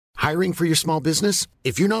Hiring for your small business?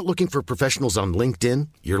 If you're not looking for professionals on LinkedIn,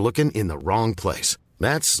 you're looking in the wrong place.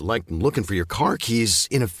 That's like looking for your car keys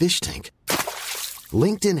in a fish tank.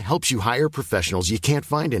 LinkedIn helps you hire professionals you can't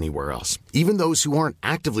find anywhere else, even those who aren't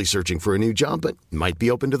actively searching for a new job but might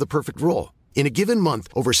be open to the perfect role. In a given month,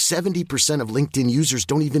 over 70% of LinkedIn users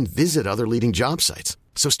don't even visit other leading job sites.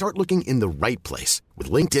 So start looking in the right place.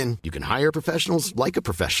 With LinkedIn, you can hire professionals like a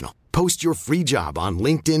professional. Post your free job on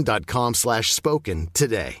linkedin.com/spoken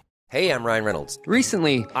today. Hey, I'm Ryan Reynolds.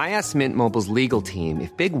 Recently, I asked Mint Mobile's legal team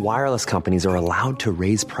if big wireless companies are allowed to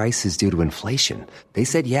raise prices due to inflation. They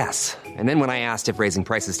said yes. And then when I asked if raising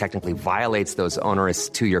prices technically violates those onerous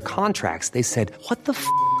two-year contracts, they said, "What the f***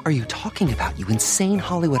 are you talking about, you insane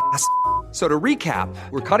Hollywood ass?" So to recap,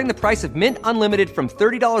 we're cutting the price of Mint Unlimited from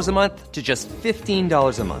 $30 a month to just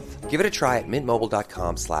 $15 a month. Give it a try at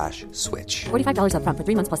mintmobile.com/switch. $45 up front for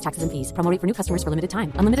 3 months plus taxes and fees. Promo rate for new customers for limited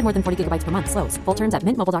time. Unlimited more than 40 gigabytes per month. Slows full terms at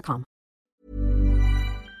mintmobile.com.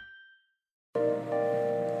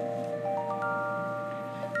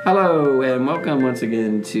 Hello and welcome once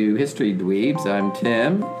again to History Dweebs. I'm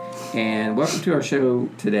Tim, and welcome to our show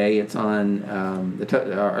today. It's on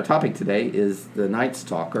our topic today is the Night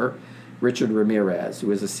Stalker, Richard Ramirez, who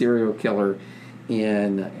was a serial killer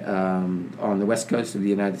on the west coast of the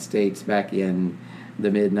United States back in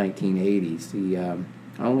the mid 1980s. He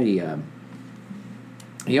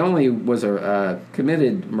only was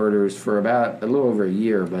committed murders for about a little over a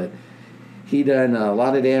year, but he done a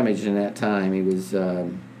lot of damage in that time. He was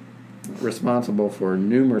responsible for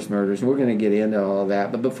numerous murders, and we're going to get into all of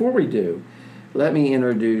that. But before we do, let me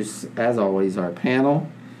introduce, as always, our panel.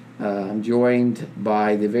 I'm joined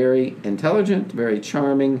by the very intelligent, very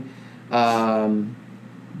charming,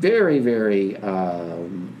 very, very, how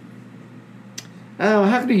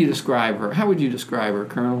do you describe her? How would you describe her,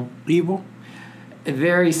 Colonel? Evil.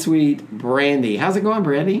 Very sweet Brandy. How's it going,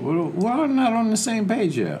 Brandy? Well, I'm not on the same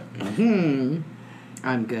page yet.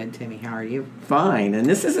 I'm good, Timmy. How are you? Fine. And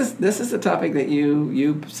this is a topic that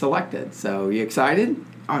you selected. So, you excited?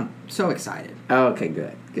 I'm so excited. Okay,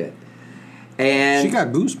 good. And she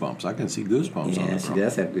got goosebumps. I can see goosebumps on her. Yeah, she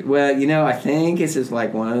does have. Well, I think this is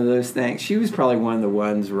like one of those things. She was probably one of the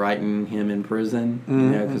ones writing him in prison,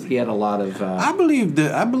 because he had a lot of. I believe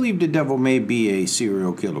the devil may be a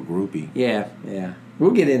serial killer groupie. Yeah.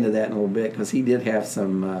 We'll get into that in a little bit because he did have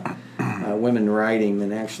some women writing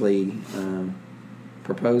and actually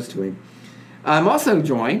proposed to him. I'm also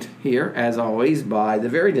joined here, as always, by the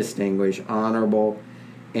very distinguished, honorable,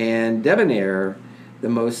 and debonair, the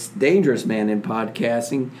most dangerous man in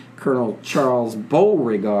podcasting, Colonel Charles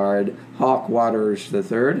Beauregard Hawk Waters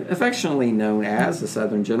III, affectionately known as the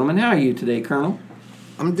Southern Gentleman. How are you today, Colonel?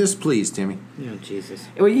 I'm displeased, Timmy. Oh, Jesus.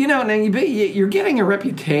 Well, now you're getting a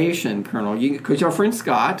reputation, Colonel, because your friend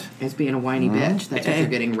Scott... As being a whiny bitch, that's what you're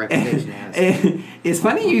getting a reputation as. It's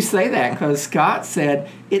funny you say that, because Scott said,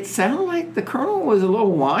 it sounded like the Colonel was a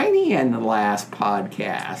little whiny in the last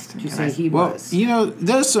podcast. Did you say he was?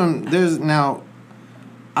 There's now...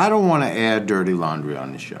 I don't want to add dirty laundry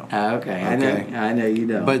on the show. Okay. I know you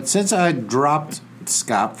don't. But since I dropped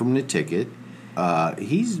Scott from the ticket,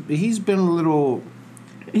 he's been a little...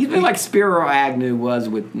 He's been like Spiro Agnew was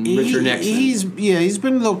with Richard Nixon. He's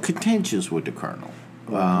been a little contentious with the Colonel.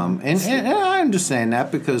 And I understand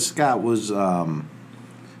that because Scott was, I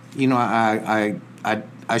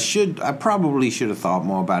probably should have thought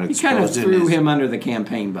more about exposing. He kind of threw him under the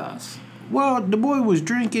campaign bus. Well, the boy was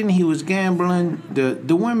drinking. He was gambling.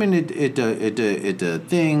 The women at the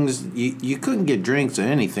things you couldn't get drinks or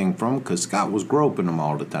anything from because Scott was groping them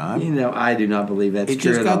all the time. I do not believe that's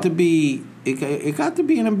true. It just got to be. It got to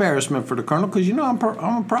be an embarrassment for the Colonel because I'm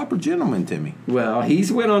a proper gentleman, Timmy. Well,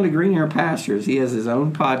 he's went on to greener pastures. He has his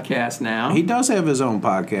own podcast now. He does have his own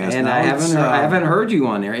podcast, and now. I haven't heard you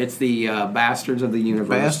on there. It's the Bastards of the Universe.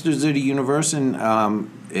 Bastards of the Universe, and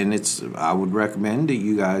it's. I would recommend that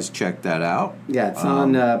you guys check that out. Yeah, it's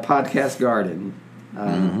on Podcast Garden.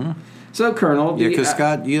 So, Colonel, because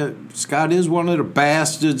Scott is one of the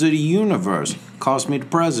bastards of the universe. Cost me the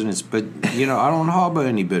presidents, but I don't harbor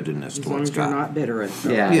any bitterness towards Scott. As long as you're not bitter.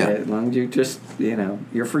 As long as you just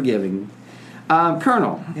you're forgiving.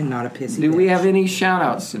 Colonel, and not a pissy. Do we have any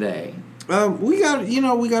shout-outs today? We got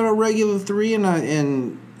a regular three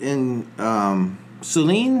in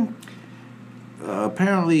Celine.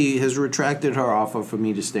 Apparently has retracted her offer for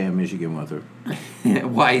me to stay in Michigan with her.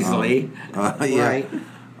 Wisely. Right.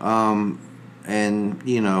 And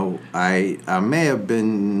I may have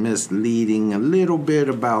been misleading a little bit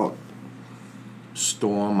about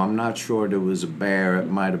Storm. I'm not sure there was a bear. It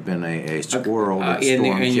might have been a squirrel. That In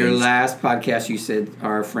Storm your chased. last podcast, you said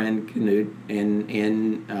our friend Knut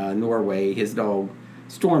in Norway, his dog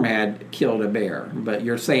storm had killed a bear. But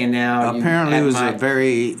you're saying now... Apparently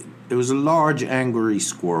it was a large, angry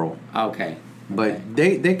squirrel. Okay. But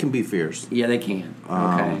they can be fierce. Yeah, they can.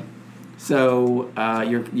 Okay. So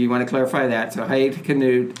you want to clarify that. So hey to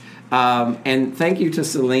Canute. And thank you to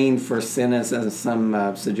Celine for sending us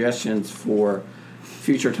some suggestions for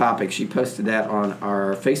future topics. She posted that on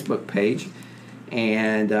our Facebook page.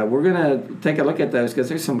 And we're going to take a look at those because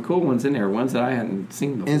there's some cool ones in there, ones that I hadn't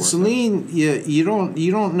seen before. And Celine, you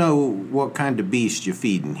don't know what kind of beast you're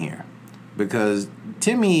feeding here. Because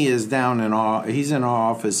Timmy is he's in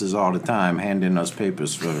our offices all the time handing us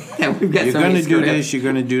papers for, we've got you're going to do this, you're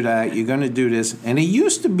going to do that, you're going to do this. And it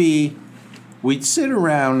used to be, we'd sit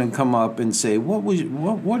around and come up and say, what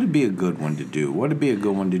would be a good one to do? What would be a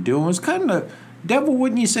good one to do? And it was kind of, Devil,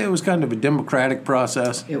 wouldn't you say it was kind of a democratic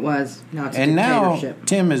process? It was. Now it's a and dictatorship. Now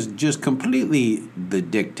Tim is just completely the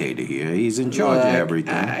dictator here. He's in charge of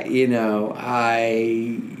everything. I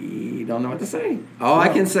don't know what to say. All I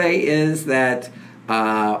can say is that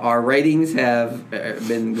our ratings have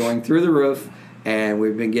been going through the roof, and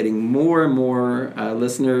we've been getting more and more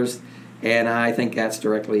listeners, and I think that's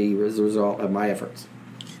directly as a result of my efforts.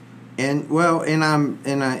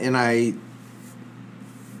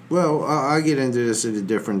 I'll get into this at a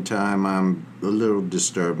different time. I'm a little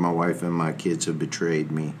disturbed. My wife and my kids have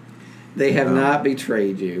betrayed me. They have not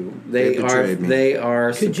betrayed you. They betrayed me. They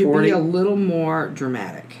are Could supporting. you be a little more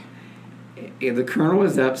dramatic? The Colonel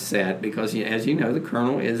is upset because, as you know, the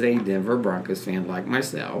Colonel is a Denver Broncos fan like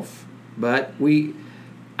myself. But we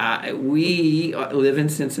live in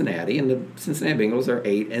Cincinnati, and the Cincinnati Bengals are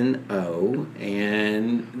 8-0,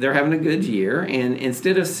 and they're having a good year. And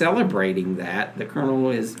instead of celebrating that, the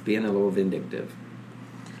Colonel is being a little vindictive.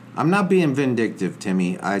 I'm not being vindictive,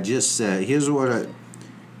 Timmy. I just said, here's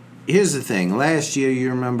the thing. Last year, you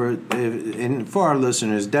remember, and for our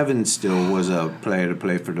listeners, Devin Still was a player to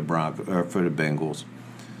play for the for the Bengals.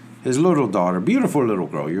 His little daughter, beautiful little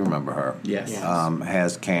girl, you remember her. Yes.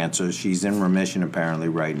 Has cancer. She's in remission apparently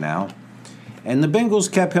right now. And the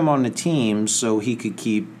Bengals kept him on the team so he could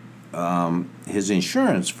keep his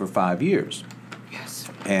insurance for 5 years. Yes.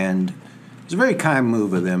 And it's a very kind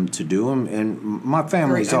move of them to do. And my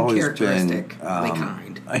family's always been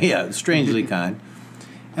kind. Yeah, strangely kind.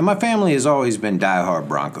 And my family has always been diehard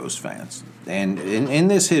Broncos fans. And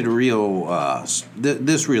this hit real.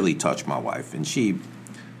 This really touched my wife, and she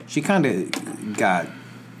kind of got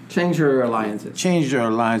changed her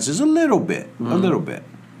alliances a little bit,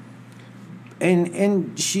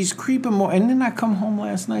 and she's creeping more. And then I come home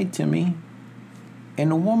last night, Timmy,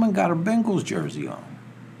 and the woman got a Bengals jersey on.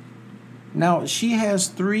 Now she has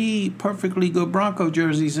 3 perfectly good Bronco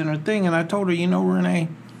jerseys in her thing, and I told her, Renee,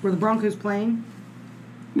 were the Broncos playing?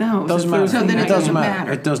 No, it doesn't matter. So then it doesn't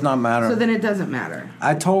matter. It does not matter. So then it doesn't matter.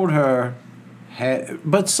 I told her.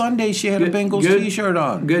 But Sunday she had a Bengals T-shirt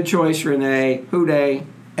on. Good choice, Renee. Hooday.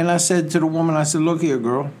 And I said to the woman, I said, look here,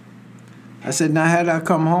 girl. I said, now had I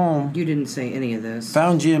come home. You didn't say any of this.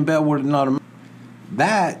 Found you in bed with another.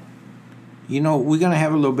 That, we're going to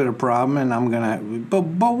have a little bit of problem, and I'm going to. But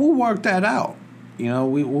we'll work that out.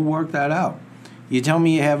 We'll work that out. You tell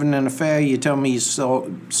me you're having an affair. You tell me you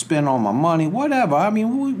spend all my money. Whatever. I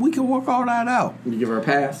mean, we can work all that out. You give her a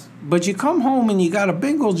pass. But you come home and you got a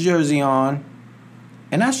Bengals jersey on.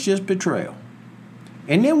 And that's just betrayal.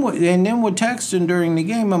 And then we're texting during the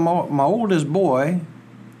game, and my oldest boy,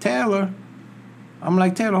 Taylor, I'm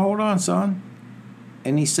like, Taylor, hold on, son.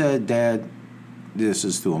 And he said, Dad, this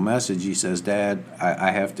is through a message. He says, Dad,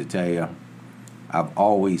 I have to tell you, I've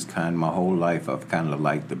always my whole life, I've kind of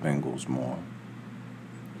liked the Bengals more.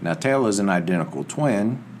 Now, Taylor's an identical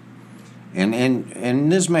twin.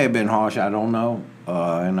 And this may have been harsh, I don't know.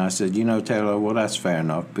 And I said, Taylor, well, that's fair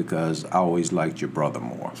enough because I always liked your brother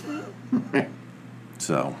more.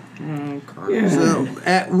 So,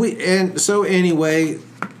 so anyway,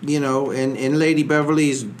 and Lady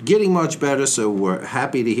Beverly's getting much better, so we're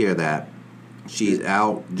happy to hear that. She's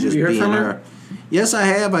out just being her. Yes, I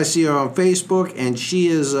have. I see her on Facebook, and she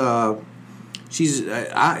is.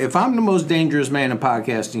 If I'm the most dangerous man in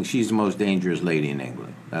podcasting, she's the most dangerous lady in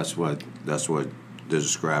England. That's what to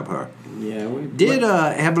describe her. Yeah, we did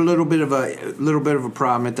have a little bit of a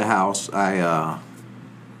problem at the house. I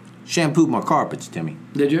shampooed my carpets, Timmy.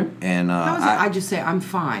 Did you? And I just say I'm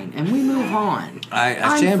fine, and we move on.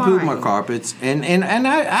 I shampooed my carpets, and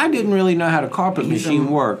I didn't really know how the carpet machine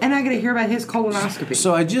worked. And I got to hear about his colonoscopy.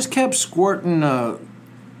 So I just kept squirting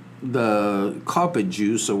the carpet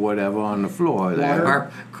juice or whatever on the floor.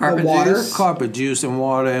 Carpet juice? Carpet juice and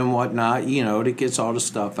water and whatnot, that gets all the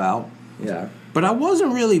stuff out. Yeah. But I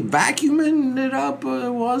wasn't really vacuuming it up. It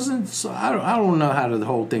wasn't. So I don't know how the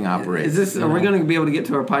whole thing operates. Is this? Are we going to be able to get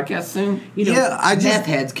to our podcast soon? You know, Yeah, I just. meth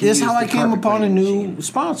heads can This is use how I the came carpet upon a cleaning new machine.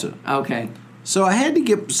 sponsor. Okay. So I had to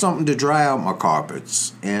get something to dry out my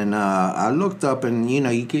carpets, and I looked up, and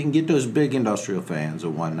you can get those big industrial fans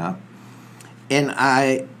or whatnot. And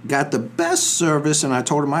I got the best service, and I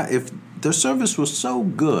told them if the service was so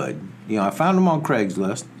good, I found them on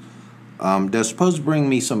Craigslist. They're supposed to bring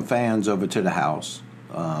me some fans over to the house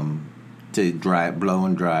to blow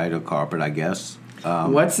and dry the carpet, I guess.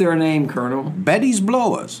 What's their name, Colonel? Betty's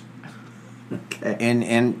Blowers. Okay.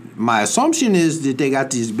 And my assumption is that they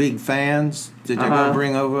got these big fans that they're going to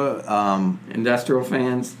bring over. Industrial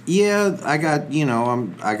fans. Yeah, I got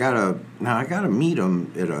I gotta meet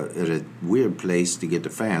them at a weird place to get the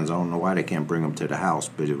fans. I don't know why they can't bring them to the house,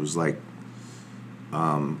 but it was like,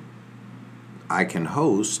 I can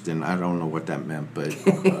host, and I don't know what that meant, but.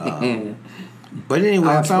 But anyway,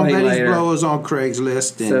 I'll I found explain Betty's later. Blowers on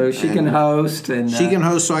Craigslist, and So she can host, and she can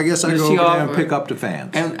host. So I guess I does go she over there and offer- pick up the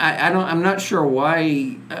fans. And I'm not sure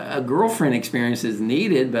why a girlfriend experience is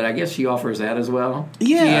needed, but I guess she offers that as well.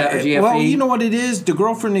 GFE. Well, you know what it is? The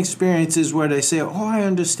girlfriend experience is where they say, "Oh, I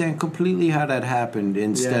understand completely how that happened,"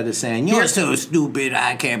 instead of saying, "You're so stupid.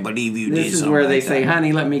 I can't believe you did." This is something where they like say, that."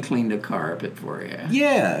 "Honey, let me clean the carpet for you."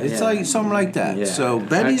 Yeah, it's Yeah. like something like that. Yeah. So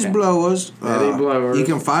Betty's Okay. Blowers. Betty Blowers. You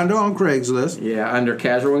can find her on Craigslist. Yeah, under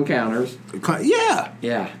casual encounters. Yeah.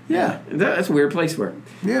 Yeah. That's a weird place for it.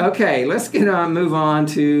 Yeah. Okay, let's move on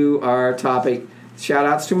to our topic. Shout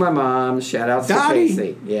outs to my mom. Shout outs to Dottie.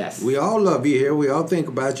 Casey. Yes. We all love you here. We all think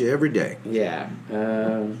about you every day. Yeah.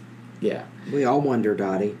 Yeah. We all wonder,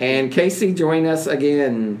 Dottie. And Casey, join us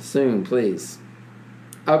again soon, please.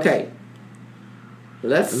 Okay.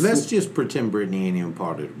 Let's just pretend Brittany ain't even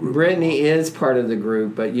part of the group. Brittany is part of the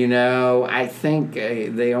group, but I think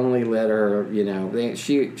they only let her.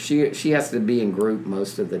 She has to be in group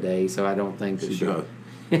most of the day, so I don't think that She does.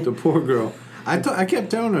 The poor girl. I kept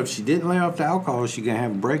telling her if she didn't lay off the alcohol, she gonna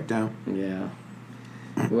have a breakdown. Yeah.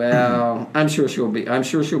 Well, I'm sure she'll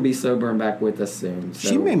be sober and back with us soon. So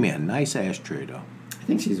She made me a nice ashtray though. I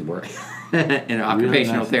think she's working in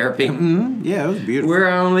occupational nice. therapy. Mm-hmm. Yeah, it was beautiful. We're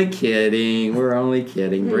only kidding.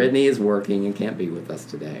 Brittany is working and can't be with us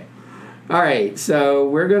today. All right, so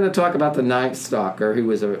we're going to talk about the Night Stalker, who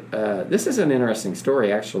was this is an interesting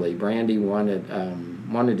story, actually. Brandy wanted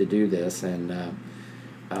to do this, and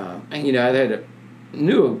I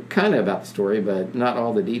knew kind of about the story, but not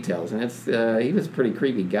all the details. And he was a pretty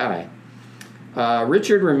creepy guy.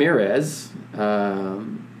 Richard Ramirez,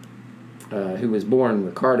 who was born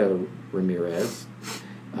Ricardo Ramirez,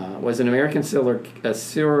 was an American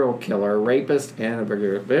serial killer, rapist, and a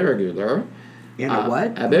burglar. And a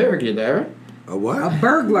what? A burglar. A what? A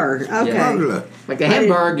burglar. Okay. Yeah. Burglar. Like a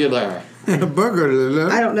hamburglar. A burglar.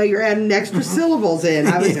 I don't know. You're adding extra syllables in.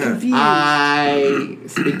 I was confused. I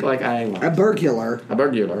speak like I am. A burglar. A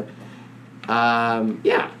burglar.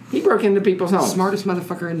 Yeah, he broke into people's homes. Smartest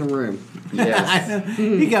motherfucker in the room. Yes.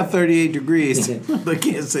 He got 38 degrees, but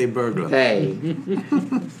can't say burglar. Hey,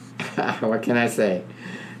 what can I say?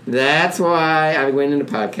 That's why I went into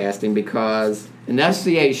podcasting, because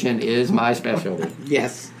enunciation is my specialty.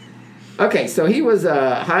 Yes. Okay, so he was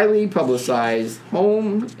a highly publicized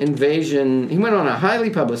home invasion. He went on a highly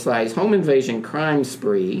publicized home invasion crime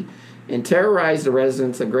spree and terrorized the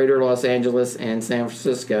residents of Greater Los Angeles and San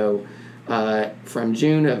Francisco from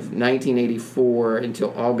June of 1984 until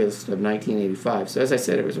August of 1985. So as I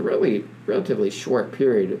said, it was a relatively short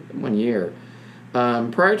period, 1 year.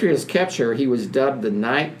 Prior to his capture, he was dubbed the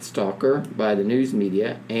Night Stalker by the news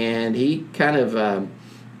media, and he kind of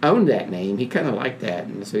owned that name. He kind of liked that,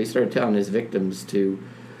 and so he started telling his victims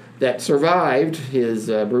that survived his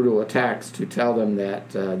brutal attacks to tell them that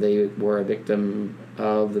they were a victim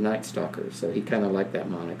of the Night Stalker. So he kind of liked that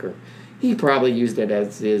moniker. He probably used it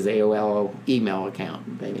as his AOL email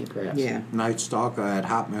account, maybe, perhaps. Yeah.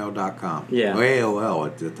 Nightstalker@hotmail.com. Yeah. Or AOL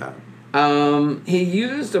at the time. He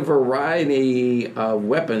used a variety of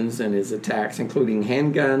weapons in his attacks, including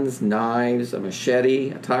handguns, knives, a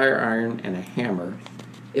machete, a tire iron, and a hammer.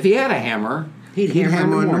 If he had a hammer, He'd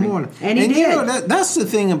hammer in the morning. And he did. You know, that's the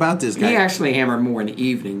thing about this guy. he actually hammered more in the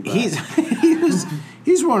evening. But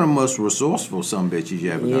He's one of the most resourceful sumbitches you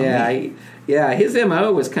ever done. Yeah, his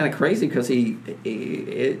MO was kind of crazy because he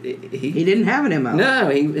He didn't have an MO. No,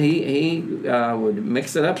 he would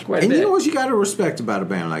mix it up quite a And bit. you know what you got to respect about a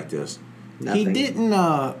band like this? Nothing. He didn't.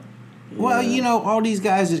 Well, you know, all these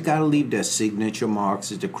guys has got to leave their signature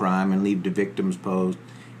marks at the crime and leave the victims posed.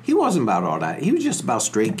 He wasn't about all that. He was just about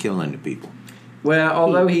straight killing the people. Well,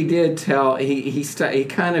 although he did tell, he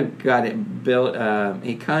kind of got it built.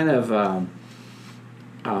 He kind of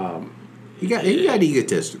He got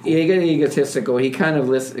egotistical. He got egotistical. He kind of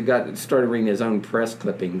started reading his own press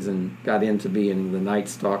clippings and got into being the Night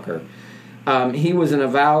Stalker. He was an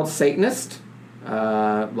avowed Satanist,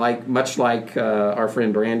 much like our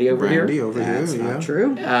friend Brandy over here. That's not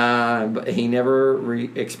true. But he never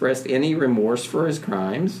expressed any remorse for his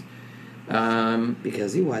crimes.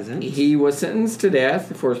 Because he wasn't. He was sentenced to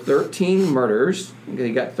death for 13 murders.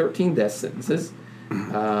 He got 13 death sentences.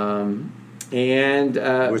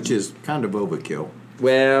 Which is kind of overkill.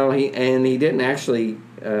 Well, he didn't actually.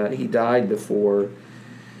 He died before.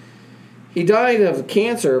 He died of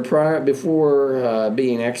cancer before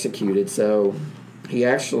being executed. So he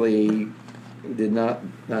actually did not.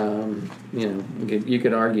 You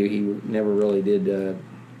could argue he never really did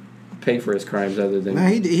pay for his crimes, other than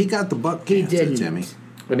he got the butt cancer. He didn't. Timmy.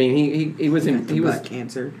 I mean, he was butt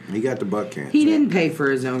cancer. He got the butt cancer. He didn't pay for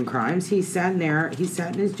his own crimes. He sat in there. He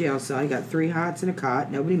sat in his jail cell. He got 3 hots and a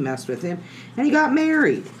cot. Nobody messed with him, and he got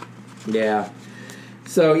married. Yeah.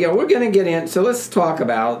 So we're going to get in. So let's talk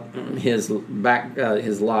about his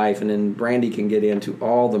life, and then Brandy can get into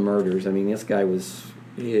all the murders. I mean, this guy was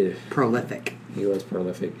prolific. He was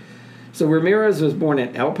prolific. So Ramirez was born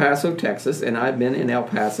in El Paso, Texas, and I've been in El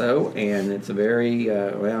Paso, and it's a very I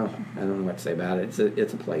don't know what to say about it.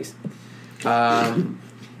 It's a place.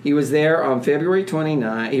 He was there on February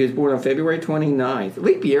 29th. He was born on February 29th,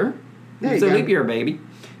 leap year. It's a leap year baby,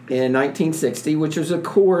 in 1960, which was, of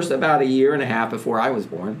course, about a year and a half before I was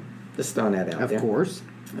born. Just throwing that out there. Of course.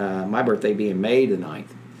 My birthday being May the 9th.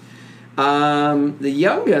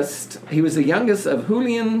 He was the youngest of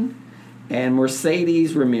Julian and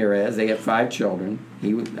Mercedes Ramirez. They had 5 children.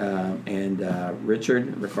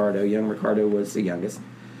 Richard Ricardo, young Ricardo, was the youngest.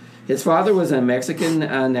 His father was a Mexican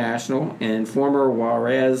national and former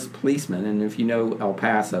Juarez policeman. And if you know El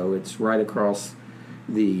Paso, it's right across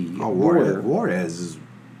the border. Juarez is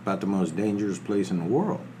about the most dangerous place in the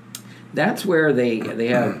world. That's where they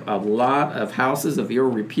have a lot of houses of ill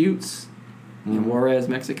reputes. In Juarez,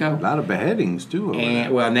 Mexico. A lot of beheadings too.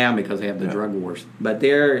 Well, now because they have the drug wars. But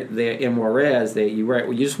they're in Juarez.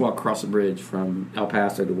 You just walk across the bridge from El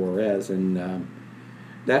Paso to Juarez, and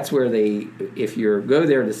that's where if you go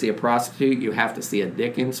there to see a prostitute, you have to see a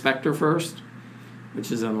dick inspector first,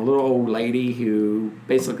 which is a little old lady who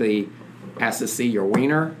basically has to see your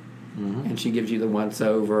wiener, and she gives you the once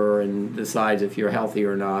over and decides if you're healthy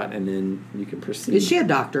or not, and then you can proceed. Is she a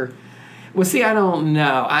doctor? Well, see, I don't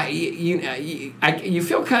know. You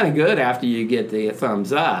feel kind of good after you get the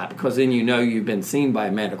thumbs up, because then you know you've been seen by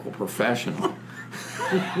a medical professional.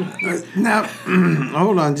 Now,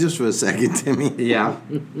 hold on just for a second, Timmy. Yeah.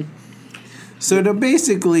 So they're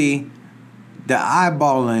basically the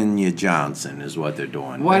eyeballing you Johnson is what they're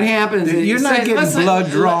doing. What happens is you're not getting blood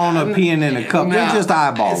drawn or peeing in a cup. They're just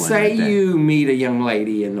eyeballing. Say you meet a young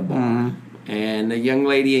lady in the bar. And the young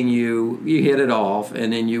lady and you hit it off,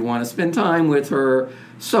 and then you want to spend time with her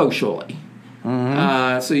socially.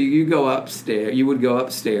 So you go upstairs. You would go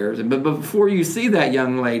upstairs, but before you see that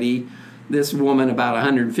young lady, this woman about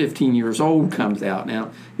 115 years old comes out.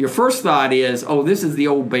 Now, your first thought is, "Oh, this is the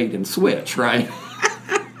old bait and switch, right?"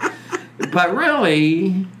 But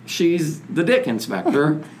really, she's the dick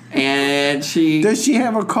inspector. And does she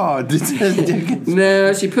have a card that says Dickens?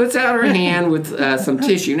 No, she puts out her hand with some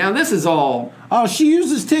tissue. Now this is all. Oh, she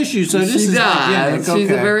uses tissue, so this is hygienic.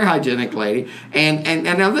 She's a very hygienic lady, and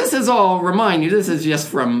now this is all. Remind you, this is just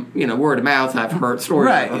from word of mouth. I've heard stories.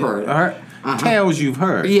 Right, I've heard. Tales you've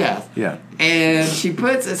heard. Yes. Yeah. And she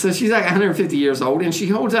puts. So she's like 150 years old, and she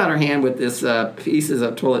holds out her hand with this pieces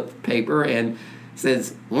of toilet paper and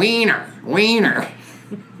says, "Wiener, wiener."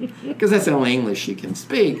 Because that's the only English she can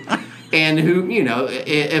speak. And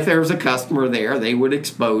if there was a customer there, they would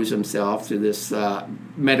expose themselves to this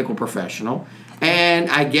medical professional. And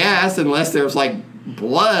I guess, unless there's like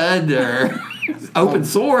blood or open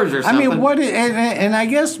sores or something. I mean, and I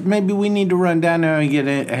guess maybe we need to run down there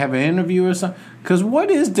and have an interview or something. Because what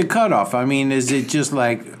is the cutoff? I mean, is it just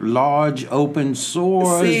like large open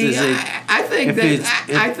sores? See, I think they've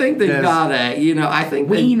got a, I think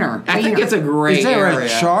wiener. I think it's a gray area. Is there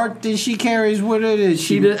area. a chart that she carries with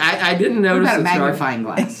her? I didn't notice a the magnifying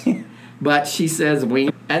glass. But she says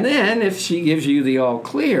wiener. And then if she gives you the all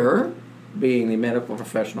clear, being the medical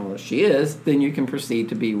professional that she is, then you can proceed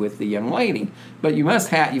to be with the young lady. But you must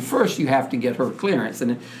have you have to get her clearance,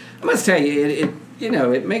 and I must tell you,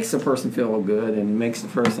 it makes the person feel good and makes the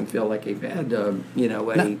person feel like they've had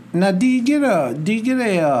Now, do you get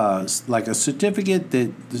a like a certificate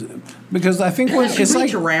that, because I think when Does she it's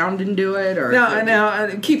reach like, around and do it, or now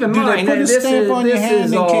keep in Do they mind put a this stamp is on your this hand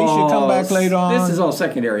is in case you all come back later on? This is all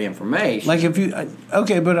secondary information. like if you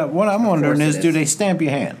okay, but what I'm wondering course is, it do is. they stamp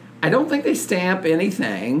your hand? I don't think they stamp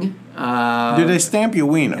anything. Do they stamp your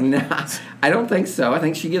wiener? No, I don't think so. I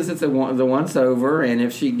think she gives it the once over, and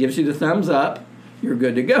if she gives you the thumbs up, you're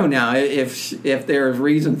good to go. Now, if there's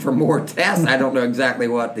reason for more tests, I don't know exactly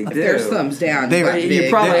what they do. there's thumbs down? You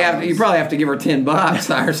probably have to give her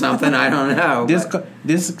 $10 or something. I don't know.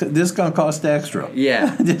 This gonna cost extra.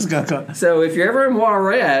 Yeah. This gonna cost. So if you're ever in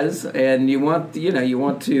Juarez and you want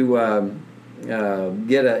to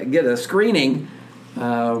get a screening,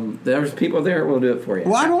 there's people there that will do it for you.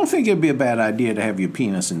 Well, I don't think it'd be a bad idea to have your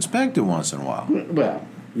penis inspected once in a while. Well,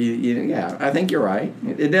 yeah, I think you're right.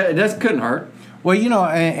 It couldn't hurt. Well,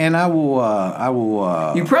 and I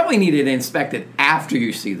will. You probably need it inspected after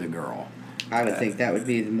you see the girl. I would think that would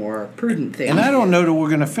be the more prudent thing. And I don't know that we're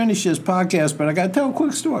going to finish this podcast, but I got to tell a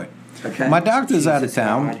quick story. Okay. My doctor's out of Jesus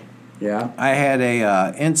town. God. Yeah. I had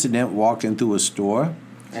a incident walking through a store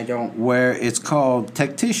I don't. where it's called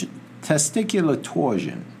testicular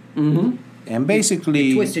torsion. Mm-hmm. And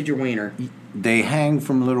basically, Twisted your wiener. they hang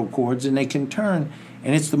from little cords and they can turn.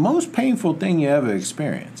 And it's the most painful thing you ever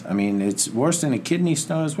experience. I mean, it's worse than a kidney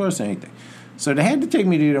stone. It's worse than anything. So they had to take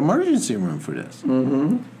me to the emergency room for this.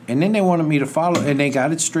 Mm-hmm. And then they wanted me to follow, and they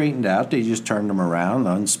got it straightened out. They just turned them around,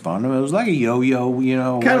 unspun them. It was like a yo-yo,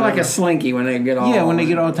 Kind of like a slinky when they get all... Yeah, when they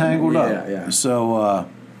get all tangled up. Yeah. So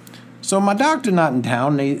my doctor not in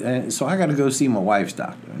town, so I got to go see my wife's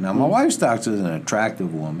doctor. Now, my wife's doctor is an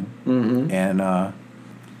attractive woman. Mm-hmm. And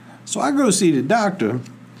so I go see the doctor.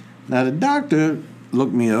 Now, the doctor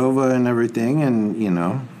looked me over and everything, and,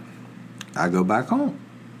 I go back home.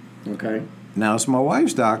 Okay. Now, it's my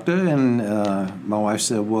wife's doctor, and my wife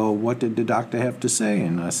said, well, what did the doctor have to say?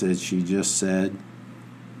 And I said, she just said,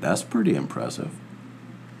 that's pretty impressive.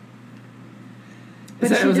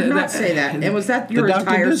 But she did not say that. And was that your doctor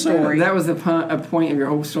entire did say that. story? That was a point of your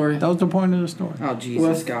whole story? That was the point of the story. Oh,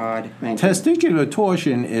 Jesus God. Thank you. Testicular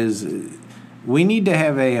torsion is, we need to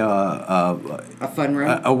have a fun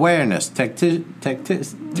room? awareness, say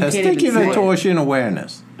testicular it. torsion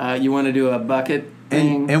awareness. You want to do a bucket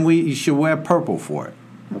thing? And you should wear purple for it.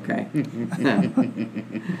 Okay.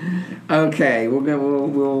 Okay,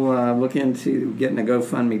 we'll look into getting a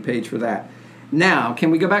GoFundMe page for that. Now,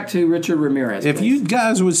 can we go back to Richard Ramirez? If please? you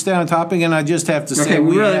guys would stay on topic, and I just have to say, Okay,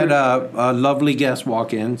 we really- had a lovely guest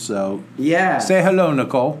walk in, so Yeah. say hello,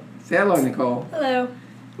 Nicole. Say hello, Nicole. Hello.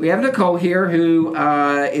 We have Nicole here who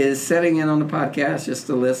is sitting in on the podcast just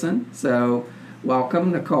to listen. So,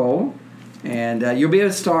 welcome, Nicole. And you'll be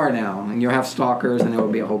a star now, and you'll have stalkers, and it will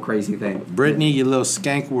be a whole crazy thing. Brittany, you little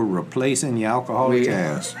skank, we're replacing the alcoholic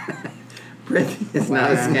ass. Brittany is not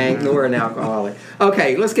a skank nor an alcoholic.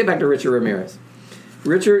 Okay, let's get back to Richard Ramirez.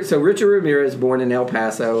 Richard Ramirez, born in El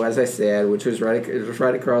Paso, as I said, which was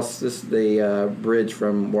right across the bridge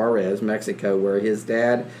from Juarez, Mexico, where his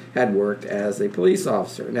dad had worked as a police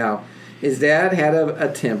officer. Now, his dad had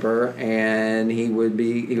a temper, and he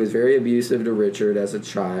was very abusive to Richard as a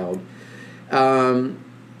child.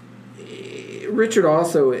 Richard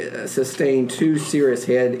also sustained 2 serious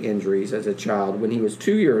head injuries as a child. When he was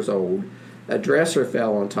 2 years old, a dresser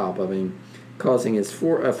fell on top of him, causing his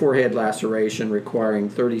forehead laceration requiring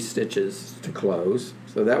 30 stitches to close.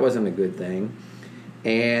 So that wasn't a good thing.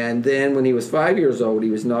 And then when he was 5 years old, he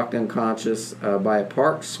was knocked unconscious by a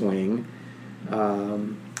park swing,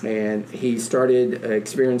 and he started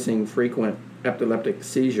experiencing frequent epileptic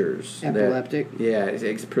seizures. Epileptic?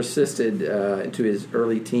 It persisted into his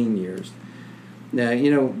early teen years. Now,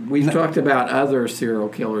 we've talked about other serial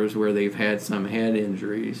killers where they've had some head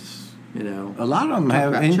injuries, A lot of them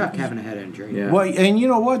have. About Chuck having a head injury. Yeah. Well, and you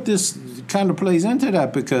know what? This kind of plays into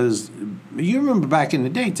that because you remember back in the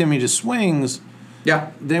day, Timmy, the swings, Yeah.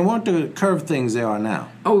 they weren't the curved things they are now.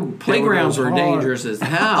 Oh, playgrounds They were were those hard- dangerous as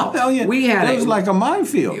hell. Hell yeah. It was like a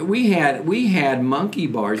minefield. We had monkey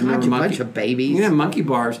bars. God, Remember you monkey bunch of babies. Yeah, monkey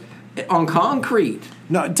bars on concrete.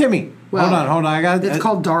 No, Timmy, Well, hold on. I got It's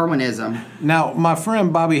called Darwinism. Now, my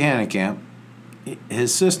friend Bobby Hannekamp,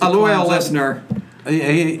 his sister. A loyal climbs up- listener.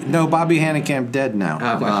 No, Bobby Hannekamp dead now.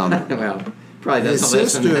 Well, probably his doesn't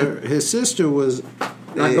listen. His sister was.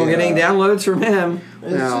 Not going to get any downloads from him.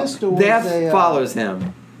 His No. sister was Death follows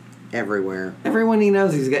him. Everywhere. Everyone he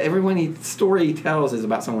knows, story he tells is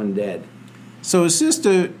about someone dead. So his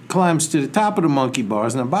sister climbs to the top of the monkey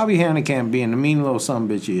bars. Now, Bobby Hannekamp, being the mean little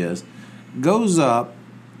sumbitch he is, goes up,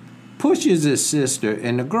 pushes his sister,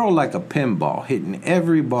 and the girl like a pinball, hitting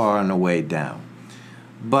every bar on the way down.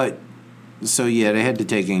 But, so yeah, they had to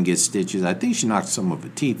take her and get stitches. I think she knocked some of her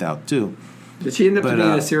teeth out, too. Did she end up being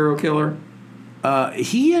a serial killer?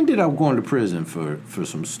 He ended up going to prison for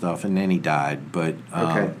some stuff, and then he died. But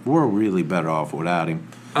Okay. we're really better off without him.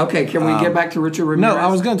 Okay, can we get back to Richard Ramirez? No, I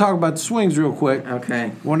was going to talk about the swings real quick.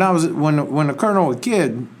 Okay. When the Colonel was a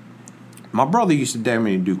kid, my brother used to dare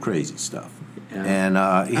me to do crazy stuff. Yeah. And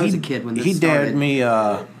I was a kid when this he dared started. me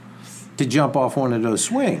to jump off one of those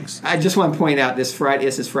swings. I just want to point out this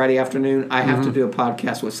is Friday afternoon. I have to do a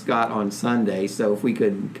podcast with Scott on Sunday, so if we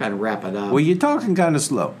could kind of wrap it up. Well, you're talking kind of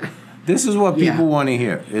slow. This is what people want to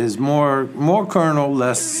hear: is more Colonel,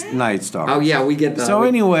 less Night Star. Oh yeah, we get that. So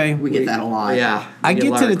anyway, We get that a lot. Yeah, I we get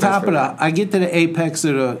a lot to the requests top for of that. I get to the apex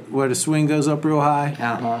of where the swing goes up real high,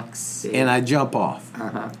 Alex. and I jump off.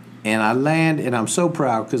 And I land, and I'm so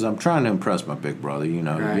proud because I'm trying to impress my big brother. You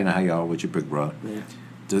know how you are with your big brother. Yeah.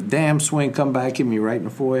 The damn swing come back, hit me right in the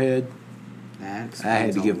forehead. That I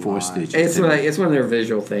had to explains get a 4 lot. stitches. It's one of their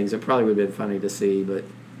visual things. It probably would have been funny to see, but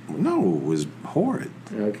No, it was horrid.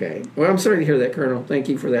 okay. Well, I'm sorry to hear that, Colonel. Thank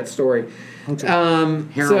you for that story. Okay.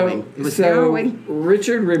 Harrowing. It was so harrowing.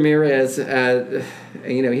 Richard Ramirez,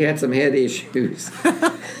 he had some head issues.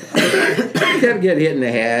 He kept getting hit in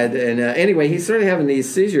the head, and anyway, he started having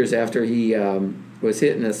these seizures after he was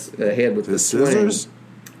hitting his head with the scissors. swing.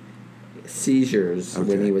 Seizures when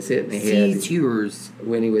Okay. he was hitting the head. Seizures.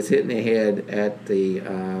 When he was hitting the head at the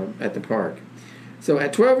park. So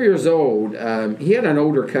at 12 years old, he had an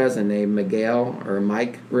older cousin named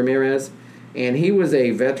Mike Ramirez, and he was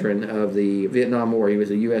a veteran of the Vietnam War. He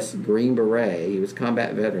was a U.S. Green Beret. He was a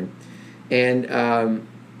combat veteran, and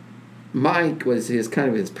Mike was his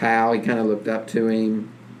pal. He kind of looked up to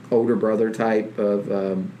him, older brother type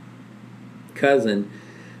of cousin,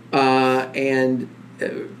 and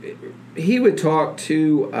he would talk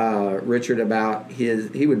to Richard about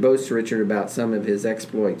he would boast to Richard about some of his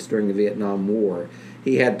exploits during the Vietnam War.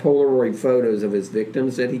 He had Polaroid photos of his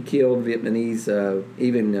victims that he killed, Vietnamese,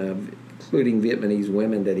 including Vietnamese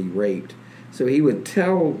women that he raped. So he would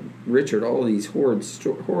tell Richard all these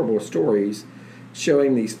horrible stories,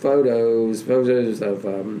 showing these photos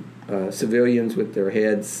of civilians with their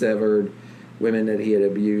heads severed, women that he had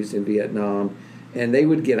abused in Vietnam. And they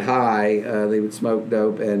would get high, they would smoke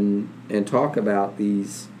dope and talk about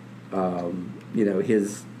these,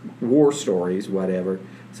 his war stories, whatever.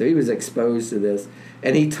 So he was exposed to this.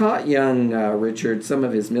 And he taught young Richard some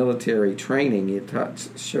of his military training. He taught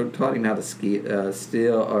him how to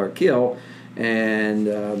steal or kill, and,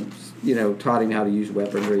 taught him how to use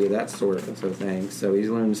weaponry, that sort of thing. So he's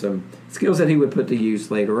learned some skills that he would put to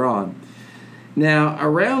use later on. Now,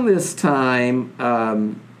 around this time,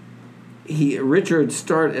 Richard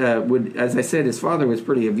as I said, his father was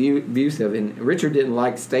pretty abusive, and Richard didn't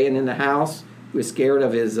like staying in the house. He was scared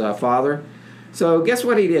of his father. So guess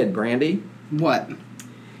what he did, Brandy? What?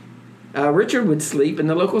 Richard would sleep in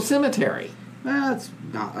the local cemetery. Well, that's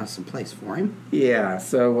not some place for him. Yeah,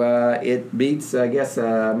 so it beats, I guess,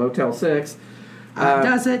 Motel 6.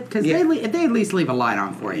 Does it? Because yeah. they at least leave a light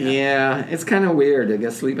on for you. Yeah, it's kind of weird to go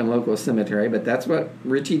sleep in a local cemetery, but that's what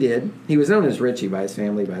Richie did. He was known as Richie by his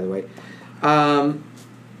family, by the way.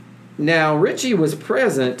 Now, Richie was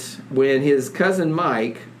present when his cousin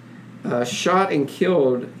Mike shot and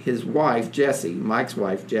killed his wife, Jessie, Mike's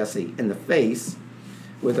wife, Jessie, in the face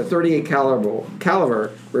with a .38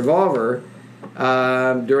 caliber revolver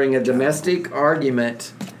during a domestic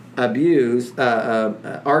argument on May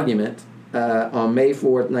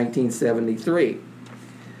 4th, 1973.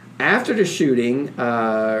 After the shooting,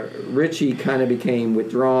 Richie kind of became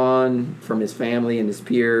withdrawn from his family and his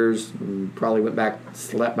peers. And probably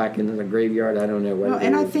slept back into the graveyard. I don't know what. Well,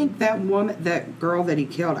 and I think that girl that he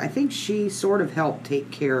killed, I think she sort of helped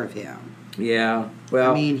take care of him. Yeah.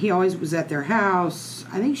 Well, I mean, he always was at their house.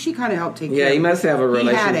 I think she kind of helped take care of him. Yeah, he must have a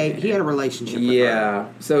relationship. He had a relationship with her. Yeah.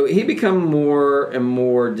 So he became more and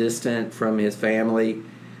more distant from his family.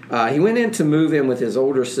 He went in to move in with his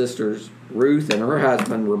older sisters, Ruth and her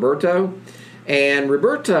husband, Roberto. And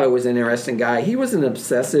Roberto was an interesting guy. He was an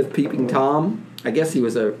obsessive peeping Tom. I guess he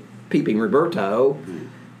was a peeping Roberto.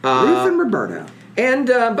 Ruth and Roberto. And,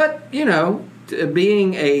 but,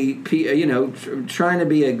 being trying to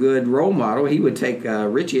be a good role model, he would take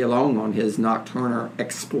Richie along on his nocturnal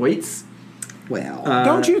exploits. Well,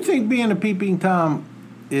 Don't you think being a peeping Tom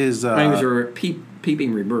is... names are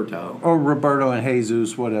Peeping Roberto. Or Roberto and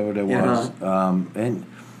Jesus, whatever that was.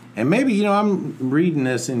 And maybe, I'm reading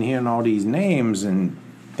this and hearing all these names and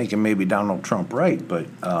thinking maybe Donald Trump right, but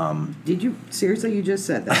Did you seriously? You just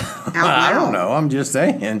said that. Out I don't loud. know. I'm just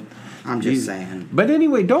saying. I'm just saying. But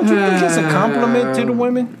anyway, don't you think it's a compliment to the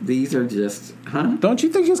women? These are just, huh? Don't you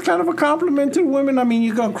think it's kind of a compliment to the women? I mean,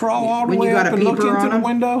 you're gonna crawl all the When you way got up a and look peeper into on the them?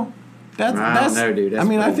 window. That's I don't know, dude. That's I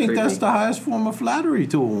mean, I pretty think that's creepy. the highest form of flattery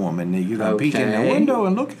to a woman. That you're gonna peek in the Okay. window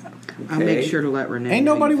and look at her. I'll make sure to let Renee. Ain't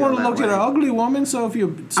know nobody you feel want to that look at way. an ugly woman. So if you're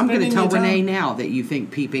I'm going to spending tell your time- Renee now that you think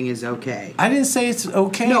peeping is okay. I didn't say it's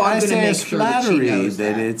okay. No, I'm I gonna say make it's sure that she flattery. knows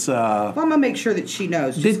that. It's Well, I'm gonna make sure that she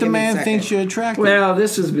knows. Just did the give me a man second. think you're attractive? Well,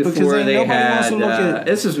 this is Because before ain't they nobody wants had. to look at-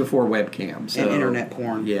 This is before webcam. So, And internet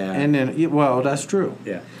porn. Yeah. and then well, that's true.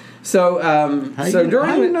 yeah. So, How so you, during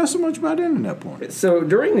how you the- know so much about internet porn? So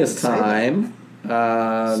during this Say that. time,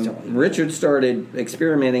 Richard started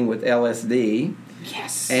experimenting with LSD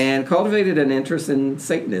Yes. and cultivated an interest in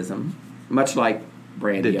Satanism, much like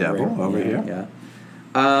Brandy The devil over here. Yeah.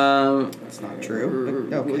 That's not true.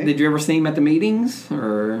 But okay. Did you ever see him at the meetings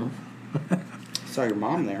or Saw your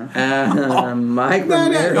mom there. Mike No,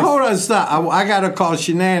 Ramirez? hold on, stop. I got to call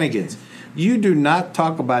shenanigans. You do not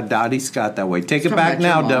talk about Dottie Scott that way. Take it Talk back about your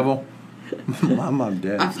now, mom. devil. My mom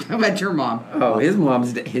dead. How about your mom? Oh, his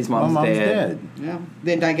mom's My mom's dead. dead. Yeah.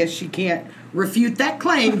 Then I guess she can't refute that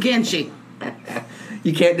claim, can she?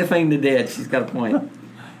 You can't defame the dead. She's got a point.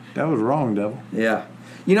 That was wrong, devil. Yeah.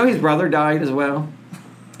 You know his brother died as well,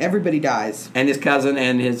 Everybody dies. and his cousin,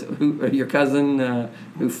 and your cousin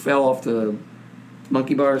who fell off the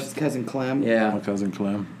monkey bars. Cousin Clem. My Yeah. cousin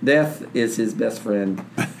Clem. Death is his best friend.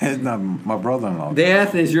 It's not my brother-in-law.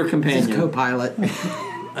 Death is your His companion. co-pilot.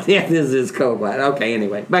 Death is his co-pilot. Okay,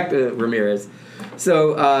 anyway, back to Ramirez.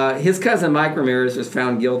 So his cousin Mike Ramirez was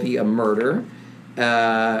found guilty of murder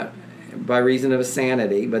by reason of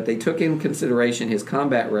insanity, but they took in consideration his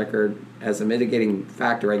combat record as a mitigating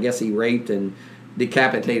factor. I guess he raped and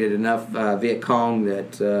decapitated enough Viet Cong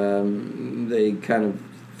that they kind of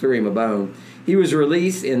threw him a bone. He was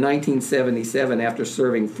released in 1977 after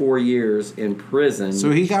serving 4 years in prison.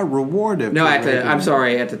 So he got rewarded. No, for at the raping I'm him.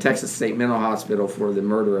 sorry, at the Texas State Mental Hospital for the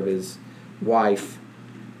murder of his wife,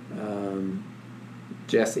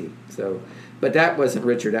 Jessie. So, but that wasn't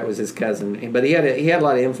Richard. That was his cousin. But he had a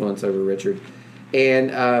lot of influence over Richard,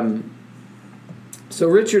 and so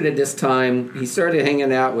Richard at this time he started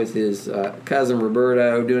hanging out with his cousin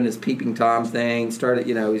Roberto, doing his peeping Tom thing. Started,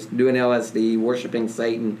 he's doing LSD, worshiping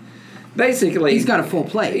Satan. Basically, He's got a full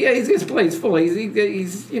plate. Yeah, his plate's full. He's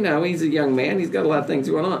he's a young man. He's got a lot of things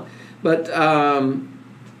going on, but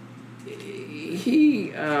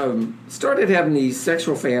he started having these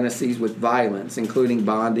sexual fantasies with violence, including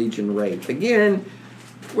bondage and rape. Again,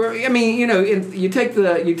 you take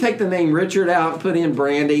the name Richard out, put in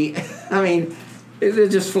Brandy. I mean, it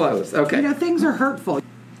just flows. Okay. Things are hurtful.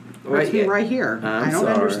 Hurts me right here. I'm I don't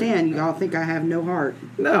sorry. understand. Y'all think I have no heart.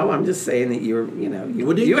 No, I'm just saying that you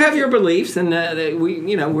have your beliefs, and that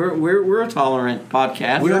we're a tolerant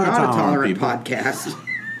podcast. We are Not a tolerant tolerant people. podcast.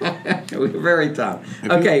 We're very tough.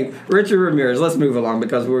 Okay, Richard Ramirez. Let's move along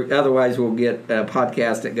because otherwise we'll get a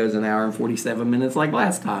podcast that goes an hour and 47 minutes like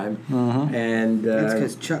last time. And That's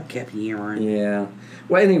because Chuck kept yammering. yeah.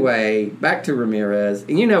 Well, anyway, back to Ramirez.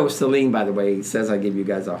 And Celine, by the way, says I give you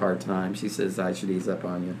guys a hard time. She says I should ease up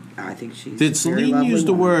on you. I think she's. Did a very Celine lovely use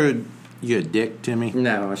the woman. word "you dick" to me?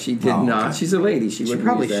 No, she did Oh, not. okay. She's a lady. She wouldn't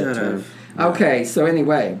probably use that should term. have. Okay, so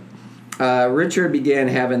anyway, Richard began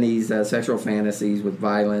having these sexual fantasies with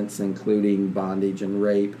violence, including bondage and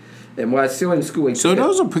rape. And while still in school, he So took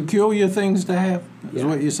those are peculiar things to have. Is Yeah.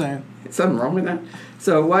 what you're saying? something wrong with that.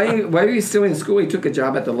 So while he was still in school, he took a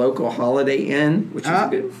job at the local Holiday Inn, which is a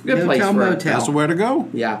good place Hotel for Motel. That's where to go.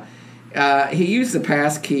 Yeah. He used the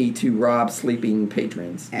pass key to rob sleeping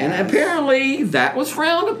patrons. And Yes. apparently that was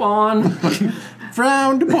frowned upon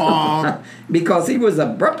Frowned upon. because he was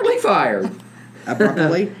abruptly fired.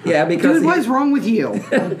 Abruptly. Yeah, because Dude, what is wrong with you?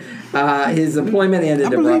 his employment ended I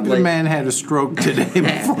believe abruptly. the man had a stroke today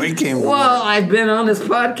before he came to Well, work. I've been on this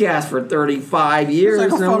podcast for 35 years.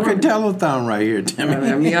 It's like a no fucking more. telethon right here, Timmy.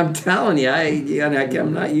 I mean, I'm telling you,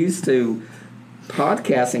 I'm not used to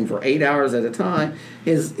podcasting for 8 hours at a time.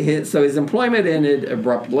 So his employment ended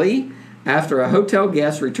abruptly after a hotel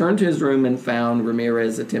guest returned to his room and found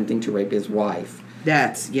Ramirez attempting to rape his wife.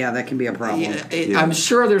 That can be a problem. I'm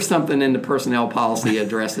sure there's something in the personnel policy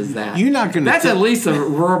addresses that. You're not gonna That's tip- at least a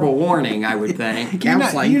verbal warning, I would think.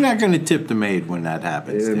 Counseling. You're not going to tip the maid when that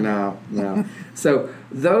happens. Timmy. No. So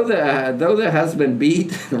though the husband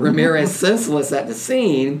beat Ramirez senseless at the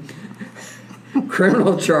scene,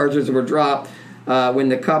 criminal charges were dropped. when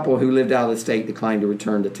the couple who lived out of the state declined to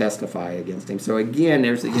return to testify against him. So again,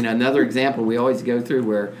 there's another example we always go through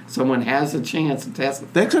where someone has a chance to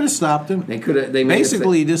testify. They could have stopped him. They could have. They may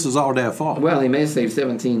basically this is all their fault. Well, they may have saved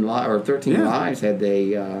 13 lives had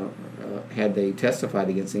they testified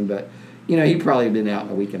against him, but. He'd probably been out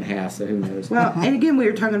in a week and a half, so who knows? Well, and again, we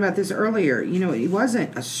were talking about this earlier. He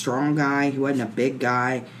wasn't a strong guy. He wasn't a big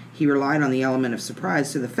guy. He relied on the element of surprise.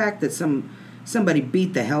 So the fact that somebody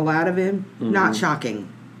beat the hell out of him, not shocking.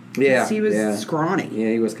 Yeah. He was scrawny.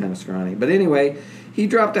 Yeah, he was kind of scrawny. But anyway, he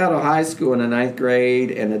dropped out of high school in the 9th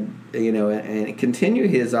grade and continued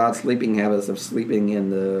his odd sleeping habits of sleeping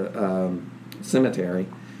in the cemetery.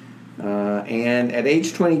 And at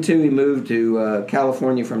age 22, he moved to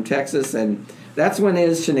California from Texas, and that's when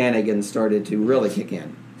his shenanigans started to really kick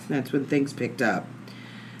in. That's when things picked up.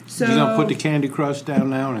 So you're gonna put the Candy Crush down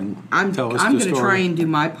now and tell us I'm the story. going to try and do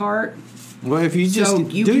my part. Well, if you just so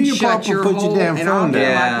do your part and put your damn phone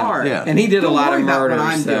down. My part. Yeah. And he did Don't a lot of worry about murders, what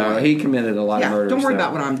I'm so doing. he committed a lot of murders. Don't worry so.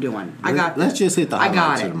 about what I'm doing. I got Let's just hit the I got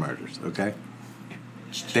highlights it. of the murders, okay?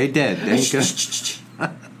 They dead. They ain't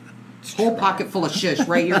gonna... Whole pocket full of shish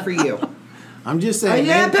right here for you. I'm just saying,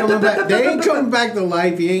 yeah, they ain't coming back to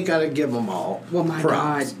life. You ain't got to give them all. Well, my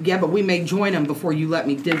props. God. Yeah, but we may join them before you let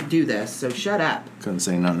me do this, so shut up. Couldn't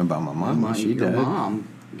say nothing about my mom. She Your dead. mom.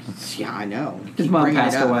 Yeah, I know. You His keep mom bringing it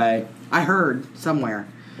passed up. away. I heard somewhere.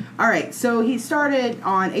 All right, so he started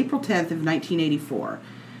on April 10th of 1984.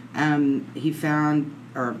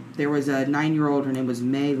 There was a 9-year-old, her name was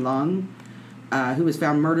May Lung, who was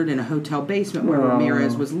found murdered in a hotel basement where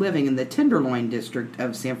Ramirez was living in the Tenderloin district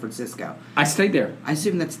of San Francisco. I stayed there. I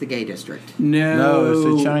assume that's the gay district. No, it's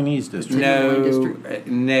the Chinese district. Tenderloin district.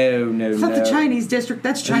 No. It's not the Chinese district,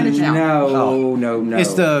 that's Chinatown. No.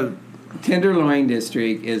 It's the Tenderloin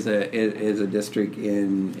district is a district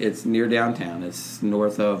it's near downtown. It's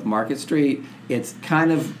north of Market Street. It's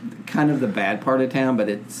kind of the bad part of town, but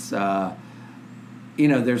it's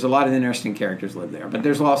there's a lot of interesting characters live there. But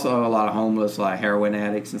there's also a lot of homeless, like heroin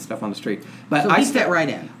addicts and stuff on the street. But So I fit right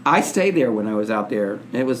in. I stayed there when I was out there.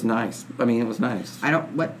 It was nice. I mean, it was nice.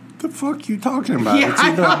 What the fuck you talking about? Yeah, it's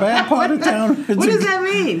either a bad part of town. what does that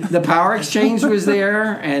mean? The Power Exchange was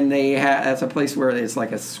there, and that's a place where it's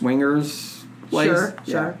like a swingers place.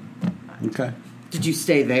 Sure. Okay. Did you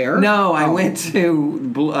stay there? No, I went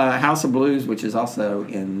to House of Blues, which is also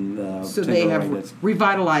in the So they Tenderloin. have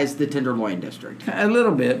revitalized the Tenderloin district. A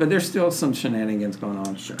little bit, but there's still some shenanigans going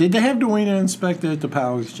on. Sure. Did they have the wiener inspector at the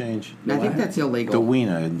Power Exchange? I think that's illegal. The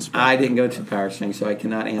wiener inspector. I didn't go to the Power Exchange, so I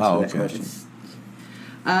cannot answer that question.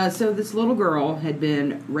 So this little girl had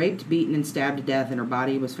been raped, beaten, and stabbed to death, and her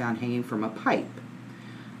body was found hanging from a pipe.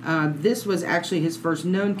 This was actually his first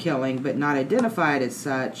known killing, but not identified as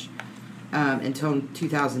such until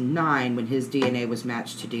 2009 when his DNA was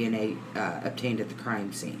matched to DNA obtained at the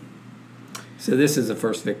crime scene. So this is the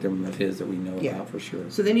first victim of his that we know about for sure.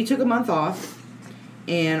 So then he took a month off,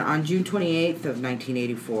 and on June 28th of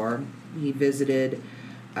 1984, he visited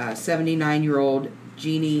 79-year-old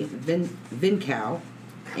Jeannie Vincow,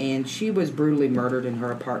 and she was brutally murdered in her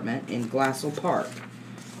apartment in Glassell Park.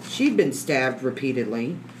 She'd been stabbed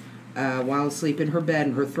repeatedly while asleep in her bed,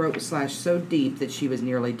 and her throat was slashed so deep that she was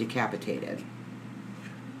nearly decapitated.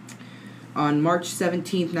 On March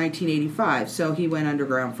 17th, 1985, so he went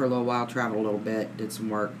underground for a little while, traveled a little bit, did some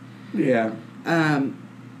work. Yeah. And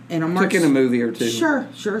on March... Took in a movie or two. Sure.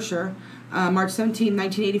 March 17,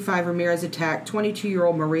 1985, Ramirez attacked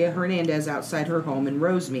 22-year-old Maria Hernandez outside her home in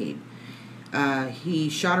Rosemead. He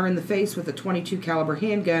shot her in the face with a .22 caliber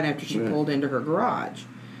handgun after she pulled into her garage.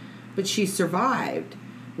 But she survived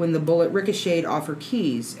when the bullet ricocheted off her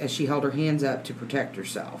keys as she held her hands up to protect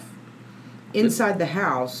herself. Inside the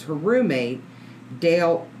house, her roommate,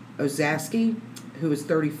 Dale Ozaski, who was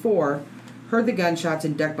 34, heard the gunshots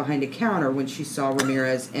and ducked behind a counter when she saw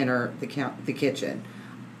Ramirez enter the kitchen.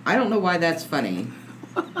 I don't know why that's funny.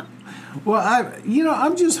 Well,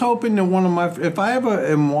 I'm just hoping that if I ever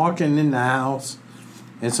am walking in the house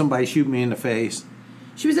and somebody shoot me in the face.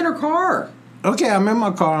 She was in her car. Okay, I'm in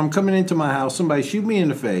my car. I'm coming into my house. Somebody shoot me in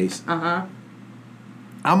the face. Uh-huh.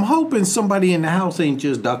 I'm hoping somebody in the house ain't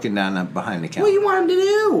just ducking down behind the counter. What do you want him to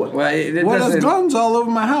do? Well, There's guns all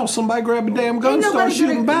over my house. Somebody grab a damn gun and start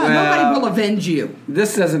shooting back. Nobody will avenge you.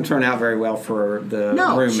 This doesn't turn out very well for the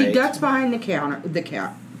roommate. She ducks behind the counter.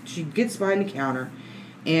 She gets behind the counter,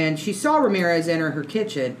 and she saw Ramirez enter her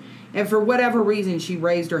kitchen. And for whatever reason, she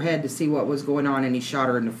raised her head to see what was going on, and he shot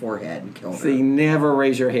her in the forehead and killed her. See, never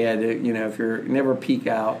raise your head. If you're never peek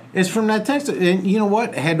out. It's from that text. And you know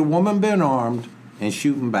what? Had the woman been armed and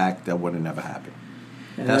shooting back, that would have never happened.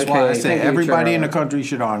 That's why I say everybody in the country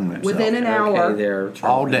should arm themselves. Within an hour, there,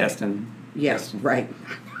 all day. Preston. Yes, right.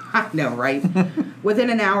 I know, right? Within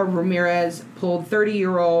an hour, Ramirez pulled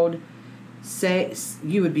 30-year-old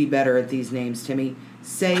you would be better at these names, Timmy.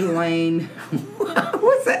 Lane.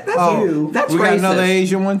 What's that? That's you. That's we racist. got another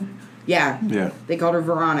Asian one? Yeah. Yeah. They called her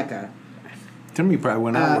Veronica. Timmy probably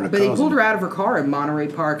went out with a But they cousin. pulled her out of her car in Monterey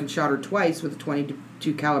Park and shot her twice with a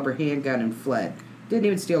 .22 caliber handgun and fled. Didn't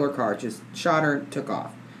even steal her car, just shot her and took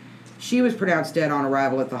off. She was pronounced dead on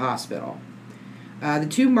arrival at the hospital. The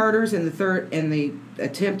two murders and the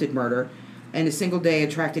attempted murder in a single day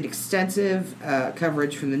attracted extensive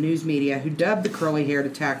coverage from the news media, who dubbed the curly-haired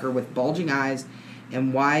attacker with bulging eyes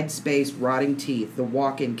and wide-spaced rotting teeth the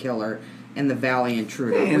walk-in killer and the Valley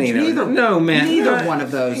Intruder. Neither one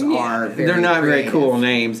of those are very They're not creative. very cool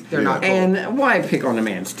names. They're not cool. And why pick on a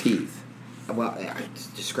man's teeth? Well, it's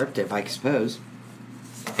descriptive, I suppose.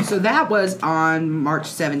 So that was on March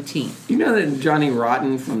 17th. You know that Johnny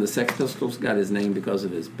Rotten from the Sex Pistols got his name because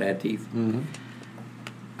of his bad teeth? Mm-hmm.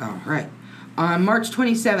 All right. On March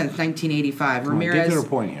 27th, 1985, Ramirez get to the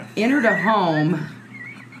point here.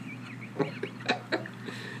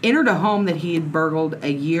 entered a home that he had burgled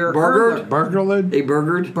a year earlier. Burgled? They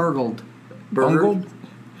burgled? Burgled. Bungled?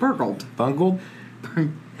 Burgled. Bungled?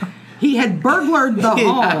 He had burglared the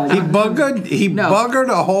home. He buggered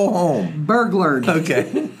a whole home. Burglared.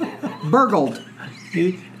 Okay. Burgled.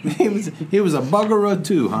 He was a buggerer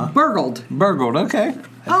too, huh? Burgled. Burgled, okay.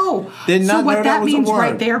 Oh, Did not so what know that was a means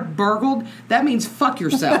right word. there, burgled, that means fuck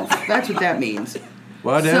yourself. That's what that means.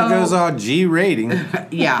 Well, there So- goes our G rating.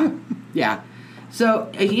 Yeah. So,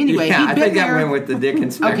 anyway, Yeah, he'd I been think there. that went with the Dick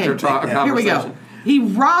Inspector talk Here we go. conversation. He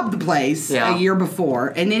robbed the place Yeah. a year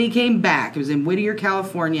before, and then he came back. It was in Whittier,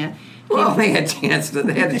 California. Well, they had a chance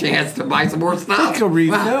to buy some more stuff. Take a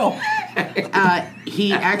refill.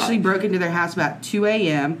 He actually broke into their house about 2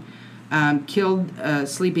 a.m., killed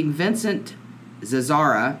sleeping Vincent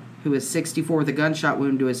Zazzara, who was 64 with a gunshot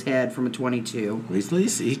wound to his head from a .22. At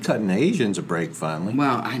least he's cutting the Asians a break finally.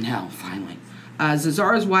 Well, I know, finally.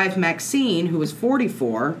 Zazzara's wife, Maxine, who was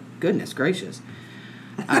 44, goodness gracious,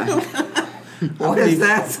 What is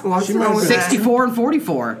that? What's She wrong with must- that? 64 and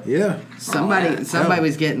 44. Yeah. Somebody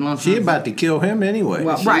was getting lost. She about to kill him anyway.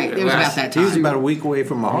 Well, right, it was about that He was time. about a week away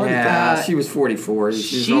from a heart attack. Yeah, she was 44.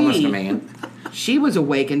 She's almost a man. She was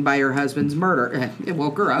awakened by her husband's murder. It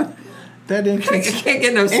woke her up. That She can't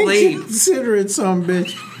get no sleep. inconsiderate some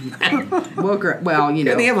bitch. Woke her. Well, you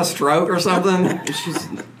know, Didn't he have a stroke or something?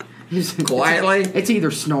 she's Quietly? It's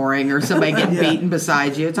either snoring or somebody getting beaten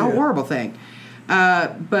beside you. It's a horrible thing.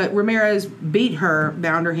 But Ramirez beat her,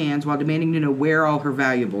 bound her hands, while demanding to know where all her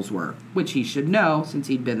valuables were, which he should know since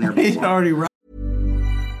he'd been there He's before. already right.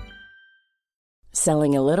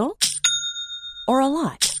 Selling a little or a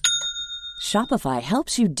lot? Shopify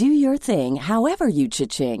helps you do your thing however you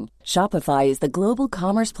cha-ching. Shopify is the global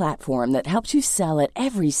commerce platform that helps you sell at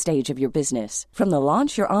every stage of your business. From the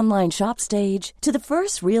launch your online shop stage to the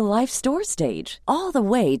first real-life store stage, all the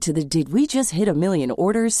way to the did we just hit a million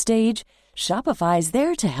orders stage. Shopify's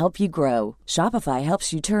there to help you grow. Shopify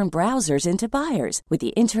helps you turn browsers into buyers with the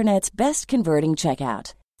internet's best converting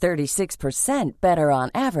checkout. 36% better on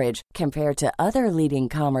average compared to other leading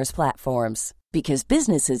commerce platforms. Because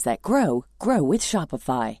businesses that grow, grow with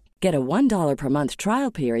Shopify. Get a $1 per month trial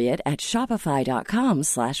period at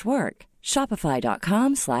shopify.com/work.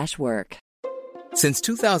 Shopify.com/work. Since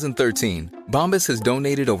 2013, Bombas has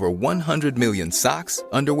donated over 100 million socks,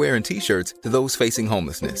 underwear, and T-shirts to those facing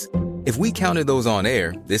homelessness. If we counted those on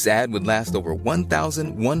air, this ad would last over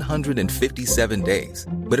 1,157 days.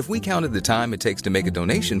 But if we counted the time it takes to make a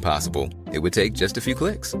donation possible, it would take just a few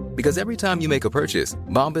clicks. Because every time you make a purchase,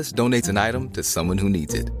 Bombas donates an item to someone who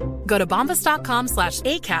needs it. Go to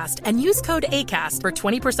bombas.com/ACAST and use code ACAST for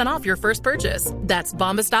 20% off your first purchase. That's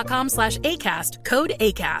bombas.com/ACAST, code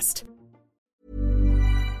ACAST.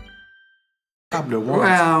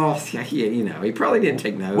 Well, you know, he probably didn't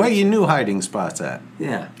take notes. Where you knew hiding spots at?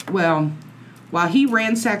 Yeah. Well, while he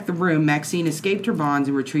ransacked the room, Maxine escaped her bonds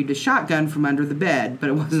and retrieved a shotgun from under the bed, but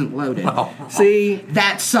it wasn't loaded. See,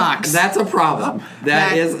 That sucks. that's a problem.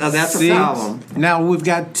 That's See? a problem. Now we've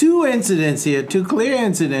got two incidents here, two clear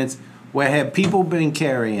incidents where have people been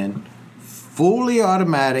carrying fully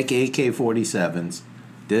automatic AK-47s.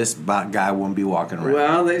 This guy wouldn't be walking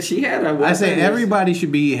around. Well, she had a weapon. I say everybody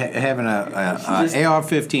should be having a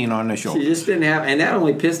AR-15 on their She shoulder. just didn't have, and that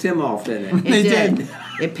only pissed him off, didn't it? It They did. did.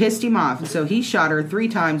 It pissed him off. So he shot her 3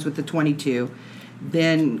 times with the .22,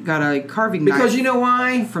 then got a carving knife. Because you know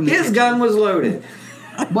why? From the His kitchen. gun was loaded.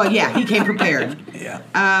 Well, yeah, he came prepared. Yeah.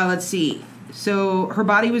 Let's see. So her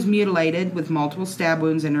body was mutilated with multiple stab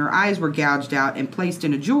wounds, and her eyes were gouged out and placed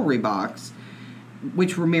in a jewelry box,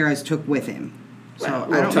 which Ramirez took with him. So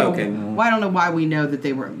Well, I don't token. know. Well, I don't know why we know that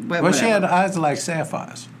they were. But Well, she had whatever. eyes like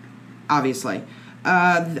sapphires. Obviously,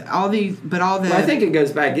 all the. Well, I think it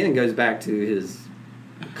goes back to his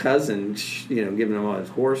cousin, giving him all his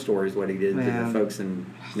horror stories, what he did to Yeah. the folks in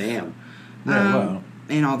Nam. Yeah, well.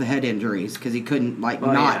 and all the head injuries because he couldn't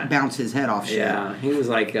yeah. bounce his head off shit. Yeah, he was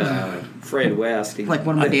like Fred West. He, Like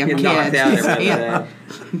one of my damn he knocked kids. out every Yeah.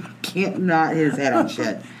 day. Can't knot his head on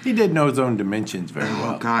shit. He didn't know his own dimensions very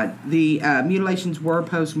well. Oh God, the mutilations were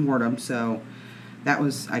post mortem, so that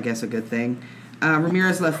was, I guess, a good thing.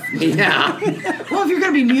 Ramirez left. Yeah. Well, if you're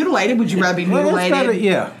going to be mutilated, would you rather be Well, that's mutilated better,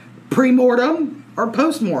 yeah. pre-mortem or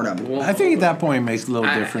post-mortem? Well, I think at that point it makes a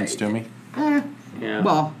little difference to me. yeah.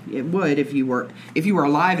 Well, it would if you were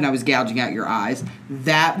alive and I was gouging out your eyes.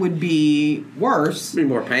 That would be worse It'd be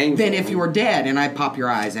more painful than if you were dead and I pop your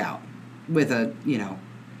eyes out with a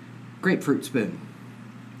grapefruit spoon.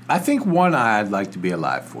 I think one eye I'd like to be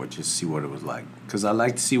alive for, just to see what it was like. Because I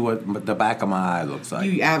like to see what the back of my eye looks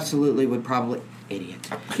like. You absolutely would probably idiot.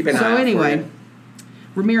 Keep an eye So out for anyway, it.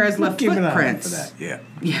 Ramirez left Keep an eye out footprints. for that, yeah.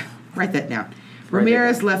 Yeah, write that down. Write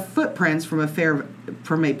Ramirez that down. left footprints from a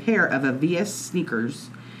pair of Avia sneakers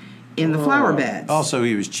in the flower beds. Also,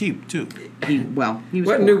 he was cheap, too. He was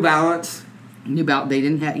What, poor. New Balance? New Balance.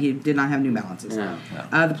 He did not have New Balances. No.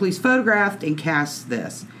 The police photographed and cast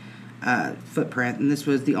this footprint, and this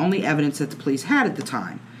was the only evidence that the police had at the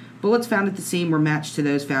time. Bullets found at the scene were matched to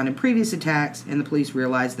those found in previous attacks, and the police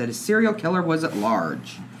realized that a serial killer was at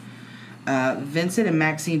large. Vincent and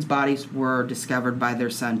Maxine's bodies were discovered by their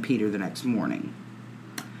son Peter the next morning.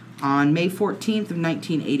 On May 14th of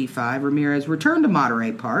 1985, Ramirez returned to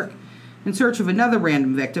Monterey Park in search of another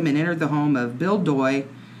random victim and entered the home of Bill Doy,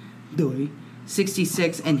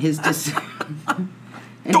 66, and his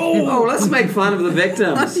Oh, let's make fun of the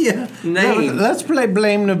victims. Yeah. Name. Let's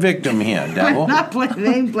blame the victim here, devil. not blame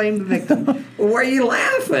the victim. Why are you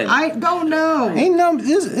laughing? I don't know. Ain't no,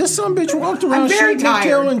 this some bitch walked around very shooting and tired.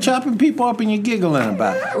 killing, chopping people up, and you're giggling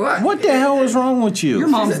about it. What the hell is wrong with you? Your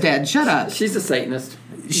mom's dead. Shut up. She's a Satanist.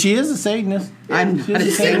 She is a Satanist. I'm She's not a a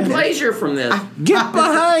She's getting Satanist. pleasure from this. Get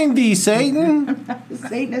behind thee, Satan.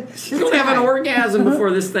 Satanist. She's going to have an orgasm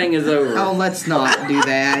before this thing is over. Oh, let's not do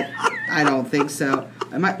that. I don't think so.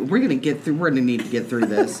 We're gonna get through. We're gonna need to get through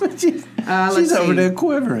this. She's Let's over see. there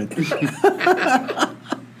quivering.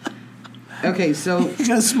 Okay, so You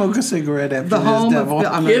gotta smoke a cigarette after the this, home of devil. Bill,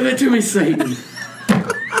 I'm Give it to me, Satan.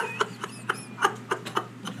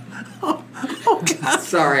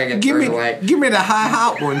 Sorry, I got turned away. give me the high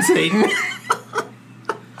hot one, Satan.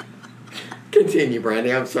 Continue,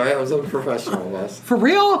 Brandy. I'm sorry, I was unprofessional of us. for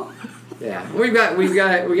real. Yeah, we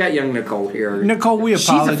got young Nicole here. Nicole, we She's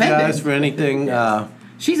apologize offended. for anything.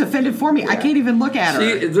 She's offended for me. I can't even look at her.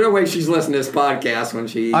 There's no way she's listening to this podcast when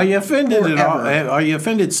she. Are you offended at all? Forever. Are you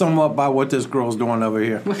offended somewhat by what this girl's doing over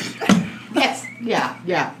here? Yes.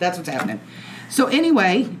 Yeah. That's what's happening. So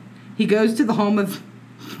anyway, he goes to the home of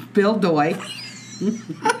Bill Doy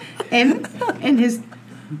and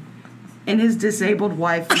his disabled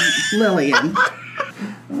wife Lillian.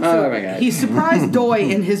 Oh my God. He surprised Doy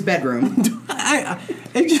in his bedroom.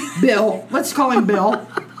 Bill, let's call him Bill.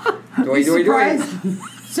 Doy.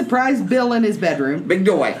 Surprised Bill in his bedroom Big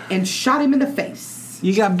Doy. and shot him in the face.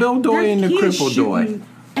 You got Bill Doy and the He is cripple Doy. shooting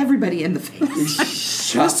everybody in the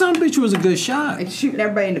face. That son bitch was a good shot. It's shooting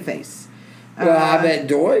everybody in the face. Well, I bet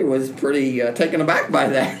Doy was pretty taken aback by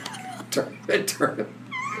that. Turn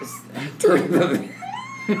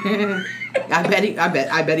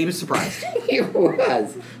I bet he was surprised. He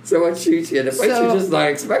was. So what shoots you in the face, So- you're just not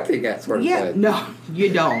expecting that sort of Yeah, thing. no,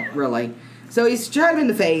 you don't really. So he's shot him in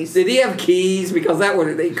the face. Did he have keys? Because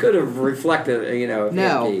they could have reflected, if he had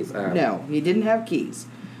No, keys. Oh. no, he didn't have keys.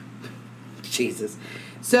 Jesus.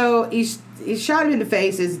 So he shot him in the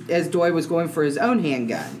face as Doy was going for his own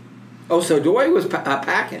handgun. Oh, so Doy was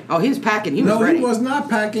packing. Oh, he was packing. He was No, ready. he was not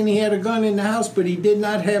packing. He had a gun in the house, but he did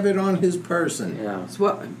not have it on his person. Yeah.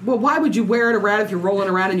 So, well, why would you wear it around if you're rolling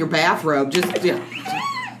around in your bathrobe? Just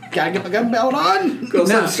gotta get my gun belt on. Because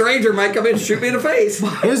some stranger might come in and shoot me in the face.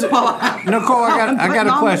 Nicole, I got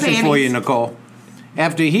a question for you, Nicole.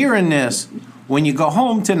 After hearing this, when you go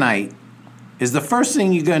home tonight, is the first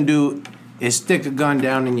thing you're gonna do is stick a gun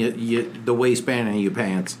down in the waistband in your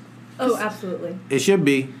pants? Oh, absolutely. It should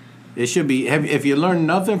be. It should be. If you learn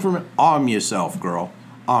nothing from it, arm yourself, girl.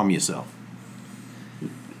 Arm yourself.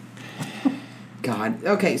 God.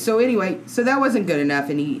 Okay, so anyway, so that wasn't good enough,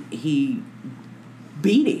 and he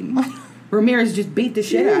beat him. Ramirez just beat the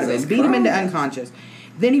shit out of him, Jesus beat him into Christ. unconscious.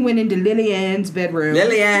 Then he went into Lillian's bedroom.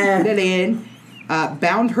 Lillian.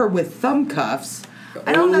 Bound her with thumb cuffs.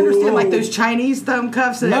 I don't understand, like those Chinese thumb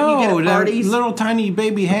cuffs that you get at parties. Little tiny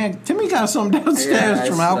baby hand. Timmy got some downstairs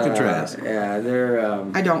from Alcatraz. They're.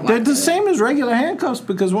 I don't like They're the same as regular handcuffs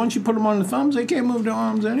because once you put them on the thumbs, they can't move their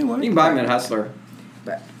arms anyway. You can buy them at Hustler.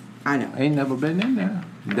 But I know. Ain't never been in there.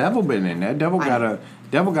 Devil been in there. Devil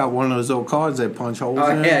got one of those old cards that punch holes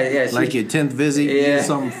in. Yeah. Like your 10th visit, you get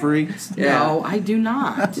something free. Yeah. No, I do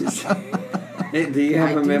not. Do you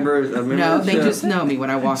have a membership? No, they just know me when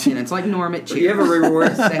I walk in. It's like Norm at Cheers. You have a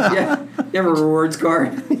rewards. You have a rewards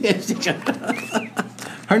card.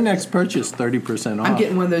 Her next purchase, 30% off. I'm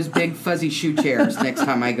getting one of those big fuzzy shoe chairs next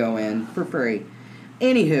time I go in for free.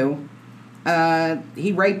 Anywho,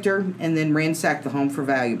 he raped her and then ransacked the home for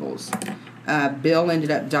valuables. Bill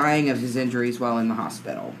ended up dying of his injuries while in the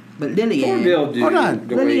hospital. But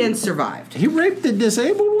Lillian survived. He raped the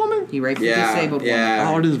disabled woman? He raped the disabled woman.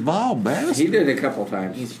 Oh, this vile bastard. He did it a couple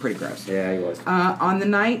times. He's pretty gross. Yeah, he was. On the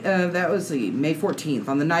night of, that was May 14th,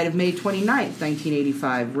 on the night of May 29th,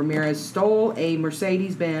 1985, Ramirez stole a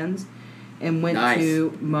Mercedes-Benz and went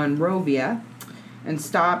to Monrovia and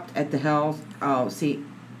stopped at the health. Oh, see,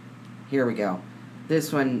 here we go.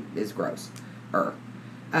 This one is gross.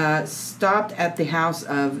 Stopped at the house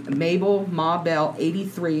of Mabel Ma Bell,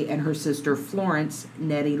 83, and her sister Florence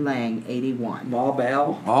Nettie Lang, 81. Ma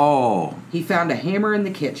Bell? Oh. He found a hammer in the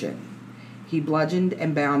kitchen. He bludgeoned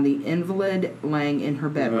and bound the invalid Lang in her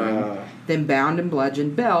bedroom, then bound and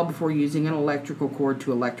bludgeoned Bell before using an electrical cord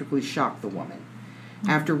to electrically shock the woman.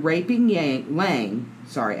 After raping Lang,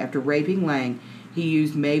 he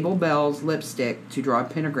used Mabel Bell's lipstick to draw a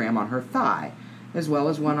pentagram on her thigh, as well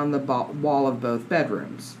as one on the wall of both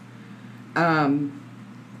bedrooms. So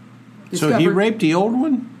he raped the old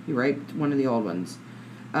one? He raped one of the old ones.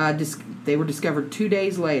 They were discovered 2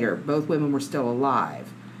 days later. Both women were still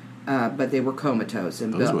alive, but they were comatose,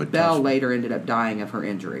 and Belle later ended up dying of her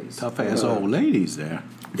injuries. Tough-ass old ladies there.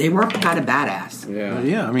 They were kind of badass.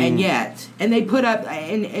 Yeah, I mean... And they put up...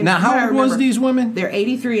 And now, how old was these women? They're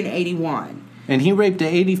 83 and 81. And he raped the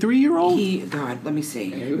 83-year-old? God, let me see.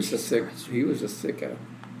 Yeah, he was a sicko.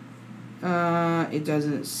 It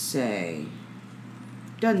doesn't say.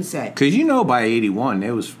 Doesn't say. Because by 81,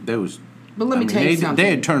 there was. But let me tell you something.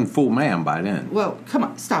 They had turned full man by then. Well, come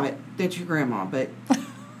on, stop it. That's your grandma, but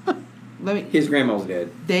His grandma's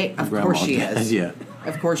dead. Of course she is. Yeah.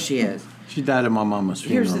 Of course she is. She died at my mama's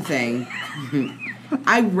funeral. Here's the thing.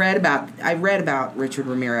 I read about Richard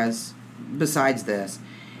Ramirez. Besides this.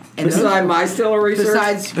 And besides my stellar research?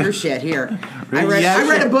 Besides your shit, here. I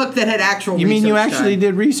read a book that had actual research. You mean you actually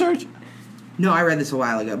did research? No, I read this a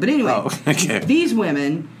while ago. But anyway, these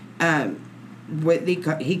women,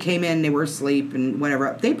 he came in, they were asleep and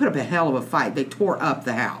whatever. They put up a hell of a fight. They tore up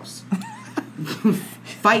the house.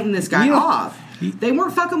 Fighting this guy off. They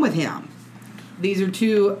weren't fucking with him. These are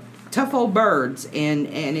two tough old birds, and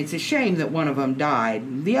it's a shame that one of them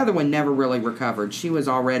died. The other one never really recovered. She was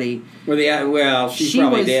already... she's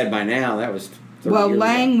probably dead by now. That was 30 years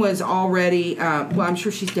Lang ago. was already... I'm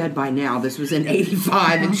sure she's dead by now. This was in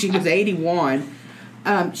 85, and she was 81.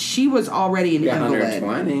 She was already an invalid.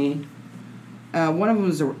 120. One of them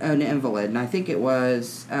was an invalid, and I think it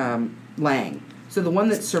was Lang. So the one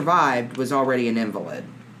that survived was already an invalid.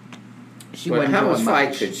 How much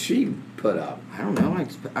fight could she put up? I don't know.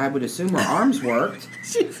 I would assume her arms worked.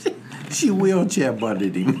 She wheelchair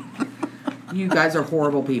butted him. You guys are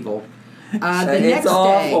horrible people. It's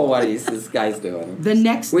awful what this guy's doing. The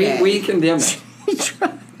next day... We condemn it.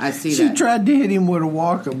 I see that. She tried to hit him with a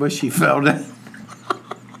walker, but she fell down.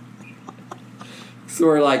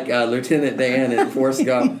 Sort of like Lieutenant Dan in Forrest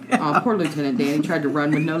Gump. Oh, poor Lieutenant Dan. He tried to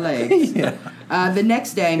run with no legs. Yeah. The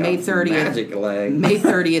next day, May 30th... Magic leg. May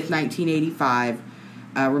 30th, 1985...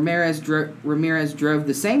 Ramirez drove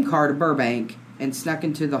the same car to Burbank and snuck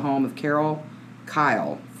into the home of Carol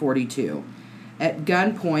Kyle, 42. At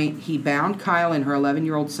gunpoint, he bound Kyle and her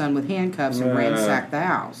 11-year-old son with handcuffs and ransacked the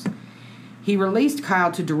house. He released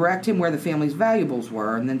Kyle to direct him where the family's valuables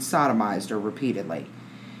were and then sodomized her repeatedly.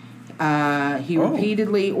 He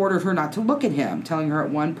repeatedly ordered her not to look at him, telling her at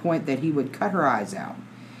one point that he would cut her eyes out.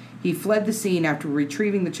 He fled the scene after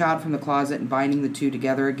retrieving the child from the closet and binding the two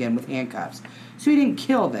together again with handcuffs. So he didn't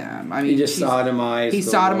kill them. I mean, he just sodomized. He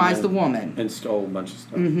sodomized the woman and stole a bunch of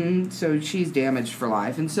stuff. Mm-hmm. So she's damaged for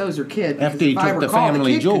life, and so is her kid. After he took the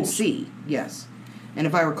family jewels. Could see, yes, and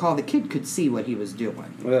if I recall, the kid could see what he was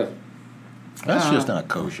doing. That's just not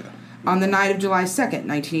kosher. On the night of July 2nd,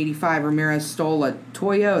 1985, Ramirez stole a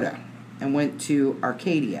Toyota and went to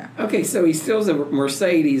Arcadia. Okay, so he steals a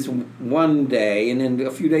Mercedes one day, and then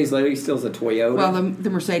a few days later he steals a Toyota. Well, the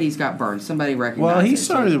Mercedes got burned. Somebody recognized Well, he it, so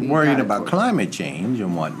started he worrying got it about for it. climate change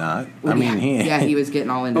and whatnot. Well, I mean, he was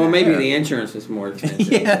getting all into Oh, that. maybe the insurance was more expensive.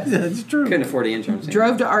 yeah, that's true. Couldn't afford the insurance.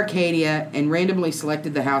 Drove to Arcadia and randomly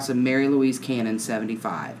selected the house of Mary Louise Cannon,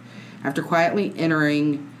 75. After quietly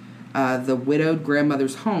entering the widowed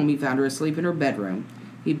grandmother's home, he found her asleep in her bedroom.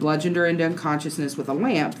 He bludgeoned her into unconsciousness with a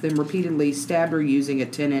lamp, then repeatedly stabbed her using a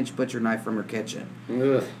 10-inch butcher knife from her kitchen.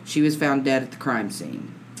 Ugh. She was found dead at the crime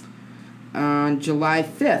scene. On July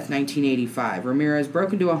 5th, 1985, Ramirez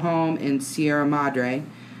broke into a home in Sierra Madre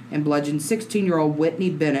and bludgeoned 16-year-old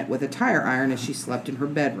Whitney Bennett with a tire iron as she slept in her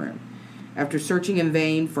bedroom. After searching in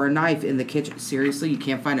vain for a knife in the kitchen. Seriously, you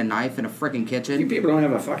can't find a knife in a frickin' You kitchen? people don't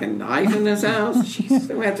have a fucking knife in this house? They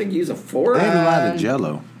don't have to use a fork? They had a lot of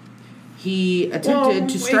Jello. He attempted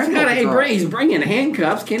to strangle the girl. He's bringing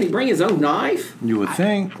handcuffs. Can he bring his own knife? You would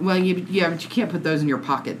think. Well, but you can't put those in your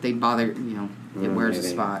pocket. They bother, it wears a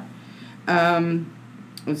maybe. spot.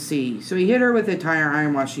 Let's see. So he hit her with a tire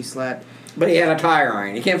iron while she slept. But he had a tire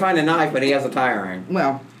iron. He can't find a knife, but he has a tire iron.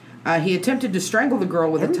 Well, he attempted to strangle the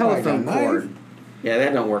girl with a Everybody telephone got a knife. cord. Yeah,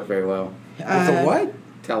 that don't work very well. With a what?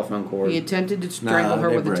 Telephone cord. He attempted to strangle her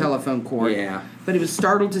they with a break. telephone cord. Yeah. But he was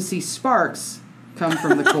startled to see sparks come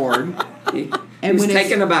from the cord. He And was when his-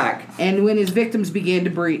 taken aback. And when his victim began to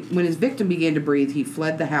breathe, he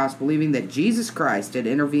fled the house, believing that Jesus Christ had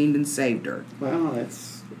intervened and saved her. Well,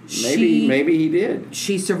 that's She- maybe he did.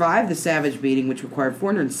 She survived the savage beating, which required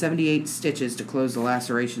 478 stitches to close the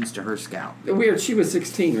lacerations to her scalp. Weird. She was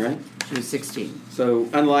 16, right? She was 16. So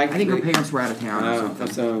unlike I think her parents were out of town or something.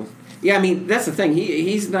 So yeah, I mean that's the thing.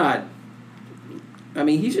 He's not. I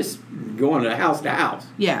mean, he's just going to house.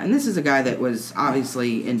 Yeah, and this is a guy that was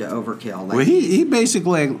obviously into overkill. Like Well, he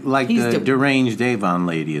basically like He's the the- deranged Avon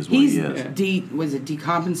lady is what he's he is. was it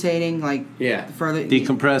decompensating? Like Yeah. further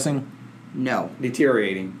Decompressing? No,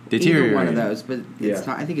 Deteriorating. either one of those, but it's Yeah.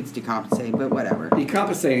 not. I think it's decompensating, but whatever.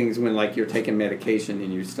 Decompensating is when like you're taking medication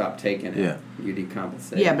and you stop taking it. Yeah. You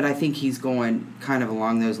decompensate. Yeah, but I think he's going kind of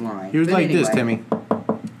along those lines. He was But like this, anyway, Timmy.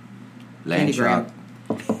 Land Candygram. shot.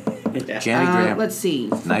 Yeah. Candygram. Let's see.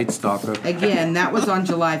 Night Stalker. Again, that was on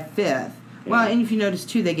July 5th. Well, and if you notice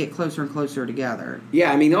too, they get closer and closer together.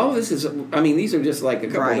 Yeah, I mean, all this is. I mean, these are just like a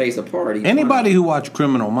couple Right. days apart. each Anybody one. who watched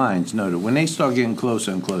Criminal Minds know that when they start getting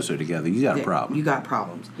closer and closer together, you got a problem. You got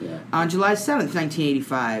problems. Yeah. On July 7th,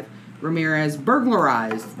 1985, Ramirez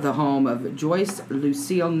burglarized the home of Joyce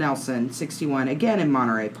Lucille Nelson, 61, again in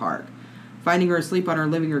Monterey Park. Finding her asleep on her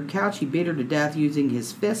living room couch, he beat her to death using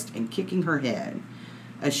his fist and kicking her head.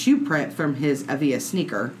 A shoe print from his Avia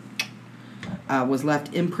sneaker was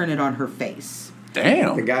left imprinted on her face. The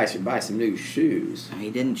Damn. guy should buy some new shoes. He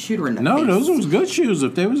didn't shoot her in the No, face. those was good shoes.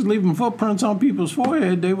 If they was leaving footprints on people's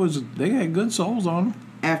forehead, they had good soles on them.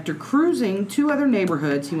 After cruising two other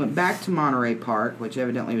neighborhoods, he went back to Monterey Park, which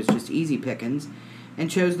evidently was just easy pickings, and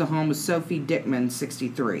chose the home of Sophie Dickman,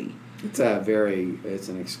 63. It's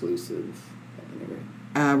an exclusive.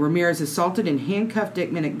 Ramirez assaulted and handcuffed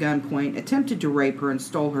Dickman at gunpoint, attempted to rape her, and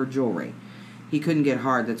stole her jewelry. He couldn't get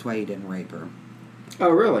hard, that's why he didn't rape her. Oh,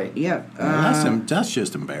 really? Yeah. That's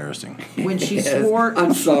just embarrassing. When she Yes. swore...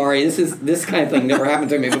 I'm sorry. This kind of thing never happened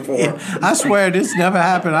to me before. I swear this never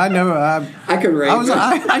happened. I could rape.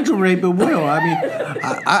 I could rape at will. I mean,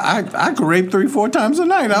 I could rape 3-4 times a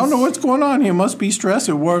night. I don't know what's going on here. Must be stress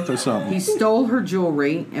at work or something. He stole her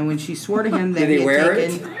jewelry, and when she swore to him that Did he had wear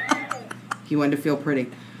taken... He wanted to feel pretty.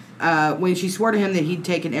 When she swore to him that he'd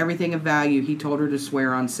taken everything of value, he told her to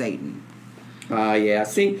swear on Satan. Yeah.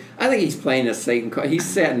 See, I think he's playing a Satan card. He's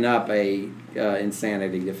setting up a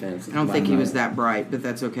insanity defense. I don't think he was that bright, but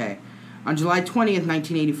that's okay. On July 20th,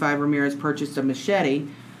 1985, Ramirez purchased a machete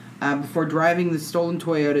before driving the stolen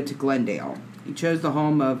Toyota to Glendale. He chose the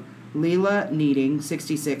home of Leila Needing,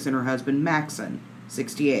 66, and her husband Maxon,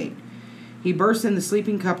 68. He burst in the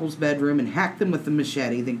sleeping couple's bedroom and hacked them with the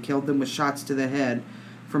machete, then killed them with shots to the head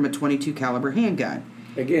from a .22 caliber handgun.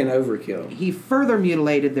 Again, overkill. He further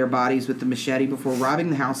mutilated their bodies with the machete before robbing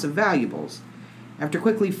the house of valuables. After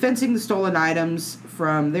quickly fencing the stolen items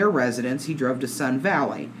from their residence, he drove to Sun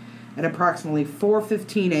Valley. At approximately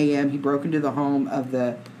 4:15 a.m., he broke into the home of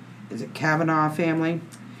the, Kavanaugh family?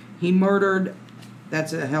 He murdered,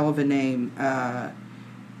 that's a hell of a name,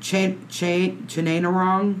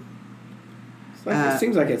 Chananarong, It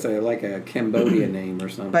seems like it's like a Cambodia name or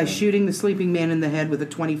something. by shooting the sleeping man in the head with a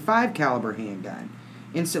 .25 caliber handgun,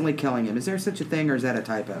 instantly killing him. Is there such a thing, or is that a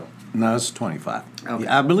typo? No, it's 25. Okay.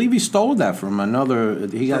 I believe he stole that from another.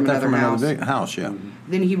 He got From that from another another big house. Yeah.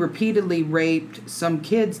 Then he repeatedly raped some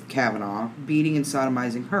kids, Kavanaugh, beating and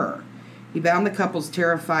sodomizing her. He bound the couple's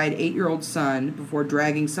terrified 8-year-old son before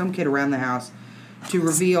dragging some kid around the house to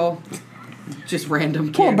reveal just random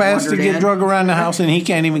kid. Poor bastard wandered get in. drug around the house and he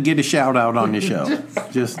can't even get a shout out on the show.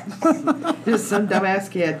 Just some dumbass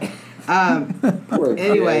kid. Poor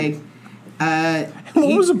kid. Anyway,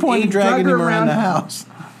 what was the point of dragging him around the house?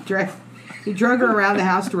 He drug her around the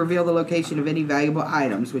house to reveal the location of any valuable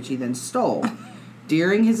items, which he then stole.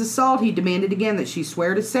 During his assault, he demanded again that she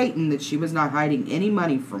swear to Satan that she was not hiding any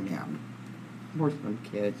money from him. Poor some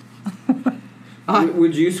kid.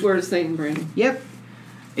 Would you swear to Satan, Brandon? Yep.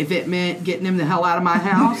 If it meant getting him the hell out of my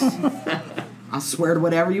house, I'll swear to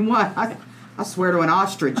whatever you want. I swear to an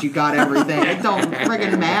ostrich you got everything. It don't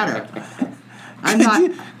friggin' matter.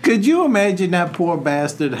 Could you imagine that poor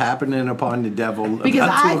bastard happening upon the devil because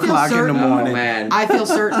about 2 o'clock in the morning? Oh, man. I feel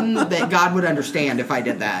certain that God would understand if I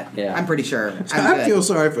did that. Yeah. I'm pretty sure. I feel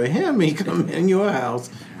sorry for him. He come in your house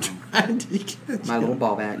trying to get my little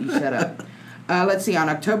ball bat. You shut up. Let's see. On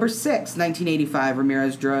October 6, 1985,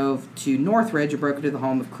 Ramirez drove to Northridge and broke into the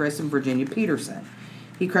home of Chris and Virginia Peterson.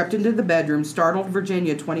 He crept into the bedroom, startled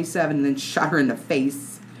Virginia, 27, and then shot her in the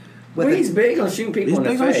face. He's big on shooting people in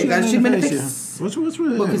the face. You gotta shoot him in the face. What's with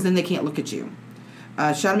Well, because then they can't look at you.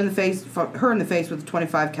 Shot him in the face, her in the face with a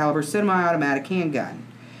 .25 caliber semi-automatic handgun.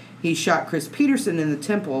 He shot Chris Peterson in the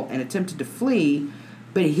temple and attempted to flee,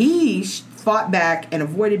 but he fought back and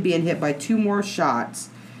avoided being hit by 2 more shots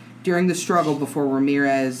during the struggle before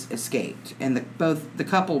Ramirez escaped. And both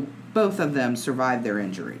of them survived their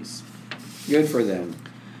injuries. Good for them.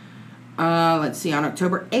 Let's see. On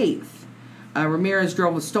October 8th, Ramirez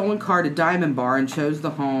drove a stolen car to Diamond Bar and chose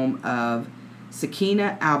the home of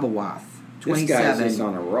Sakina Albawath, 27, This guy's just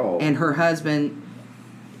on a roll. and her husband,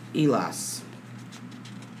 Elas,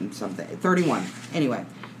 31. Anyway,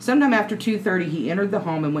 sometime after 2:30, he entered the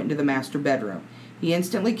home and went into the master bedroom. He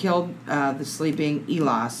instantly killed the sleeping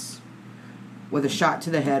Elas with a shot to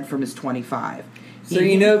the head from his .25. So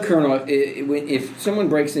you know, Colonel, if someone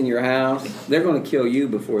breaks in your house, they're going to kill you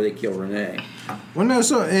before they kill Renee. Well, no,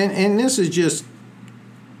 so, and this is just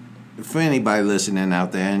for anybody listening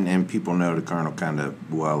out there, and people know the Colonel kind of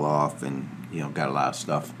well off and, got a lot of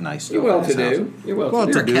stuff, nice stuff. You're well-to-do. You're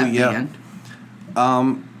well-to-do. Yeah.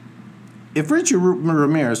 If Richard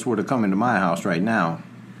Ramirez were to come into my house right now,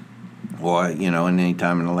 or, in any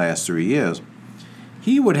time in the last 3 years,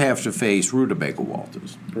 he would have to face Rutabaga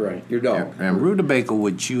Walters. Right, your dog. And Rutabaga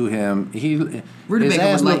would chew him.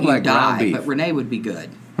 Rutabaga would let you die, but Renee would be good.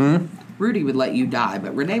 Rudy would let you die,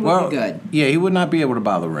 but Renee would be good. Yeah, he would not be able to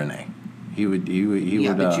bother Renee. He would.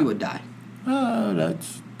 Yeah, but you would die.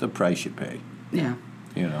 That's the price you pay. Yeah.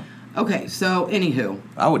 Okay, so anywho.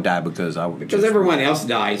 I would die because I would. Because everyone else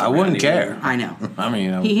dies. I wouldn't care. I know. I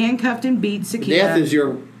mean, he handcuffed and beat Sakina. Death is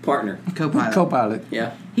your partner. Co-pilot.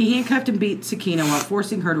 Yeah. He handcuffed and beat Sakina while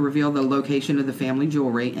forcing her to reveal the location of the family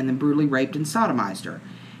jewelry and then brutally raped and sodomized her.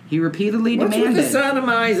 He repeatedly demanded. What's with the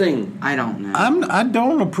sodomizing? I don't know. I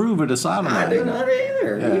don't approve of the sodomizing. I do not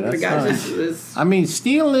either. Yeah, the guys I mean,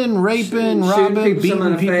 stealing, raping, robbing,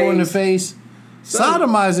 beating people in the face.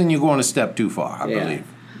 Sodomizing, you're going a step too far, I believe.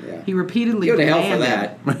 Yeah. He repeatedly Go to hell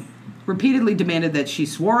demanded, for that. repeatedly demanded that she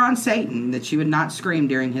swore on Satan that she would not scream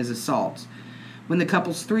during his assaults. When the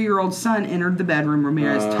couple's 3-year-old son entered the bedroom,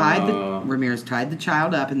 Ramirez tied the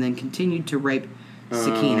child up and then continued to rape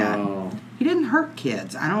Sakina. He didn't hurt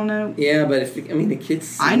kids. I don't know. Yeah, but the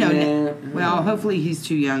kids. I know. Well, hopefully he's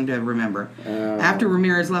too young to remember. After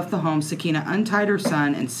Ramirez left the home, Sakina untied her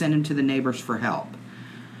son and sent him to the neighbors for help.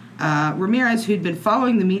 Ramirez, who'd been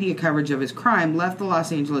following the media coverage of his crime, left the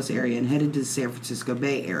Los Angeles area and headed to the San Francisco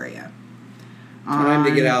Bay Area. Time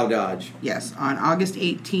to get out of Dodge. Yes. On August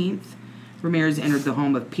 18th, Ramirez entered the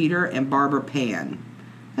home of Peter and Barbara Pan.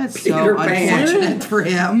 That's so unfortunate for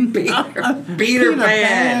him. Peter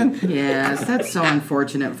Pan. Yes, that's so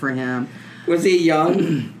unfortunate for him. Was he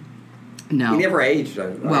young? No. He never aged.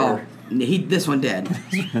 Well, this one did.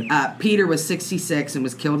 Peter was 66 and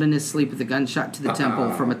was killed in his sleep with a gunshot to the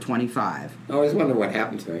temple from a .25. I always wonder what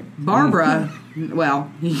happened to him. Barbara,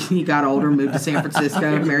 well, he got older, moved to San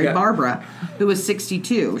Francisco, married Barbara, who was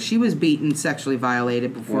 62. She was beaten, sexually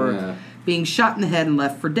violated before being shot in the head and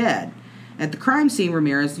left for dead. At the crime scene,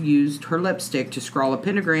 Ramirez used her lipstick to scrawl a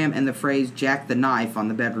pentagram and the phrase "Jack the Knife" on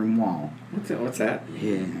the bedroom wall. What's that?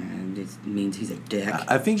 Yeah, it means he's a dick.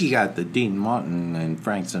 I think he got the Dean Martin and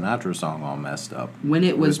Frank Sinatra song all messed up. When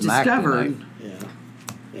it was discovered,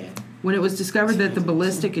 Yeah. When it was discovered that the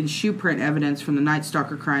ballistic and shoe print evidence from the Night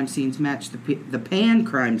Stalker crime scenes matched the Pan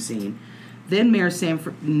crime scene, then Mayor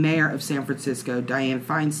of San Francisco, Dianne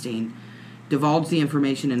Feinstein, divulged the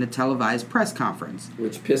information in a televised press conference.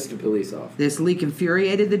 Which pissed the police off. This leak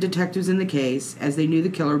infuriated the detectives in the case, as they knew the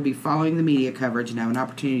killer would be following the media coverage and have an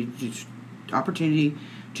opportunity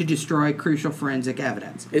to destroy crucial forensic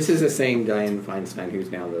evidence. This is the same Dianne Feinstein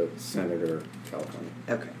who's now the senator of California.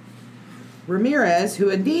 Okay. Ramirez, who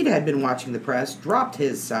indeed had been watching the press, dropped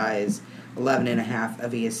his size 11.5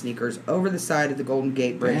 Avia sneakers over the side of the Golden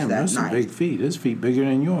Gate Bridge that that's night. some big feet. His feet bigger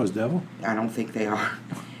than yours, Devil. I don't think they are.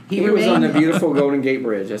 He was on the beautiful Golden Gate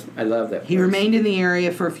Bridge. I love that place. He remained in the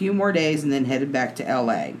area for a few more days and then headed back to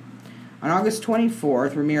L.A. On August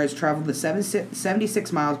 24th, Ramirez traveled the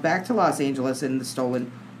 76 miles back to Los Angeles in the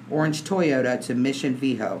stolen orange Toyota to Mission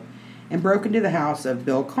Viejo and broke into the house of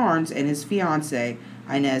Bill Carnes and his fiancée,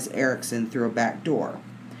 Inez Erickson, through a back door.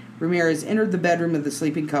 Ramirez entered the bedroom of the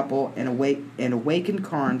sleeping couple and awakened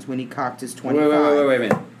Carnes when he cocked his .25. Wait a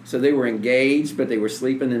minute. So they were engaged, but they were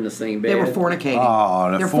sleeping in the same bed? They were fornicating.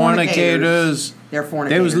 Oh, They're fornicators. They're fornicators.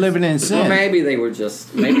 They was living in sin. Well, maybe they were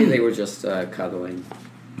just cuddling.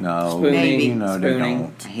 No, Spooning. Maybe. You know they Spooning.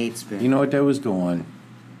 don't. I hate spooning. You know what they was doing.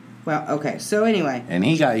 Well, okay. So anyway, And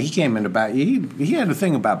he came in the back. He had a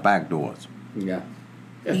thing about back doors. Yeah.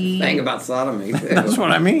 Thing about sodomy. That's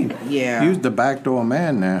what I mean. Yeah. He was the backdoor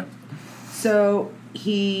man there. so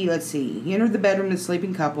he entered the bedroom of the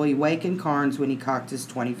sleeping couple. He awakened Carnes when he cocked his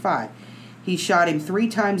 .25. He shot him 3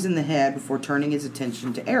 times in the head before turning his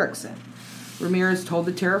attention to Erickson. Ramirez told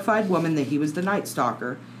the terrified woman that he was the Night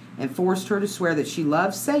Stalker and forced her to swear that she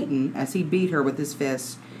loved Satan as he beat her with his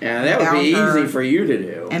fists. Yeah, that would be easy for you to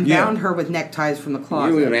do. And bound her with neckties from the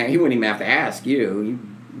closet. He wouldn't even have to ask you. You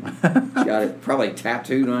got it probably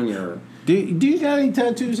tattooed on your... Do you got any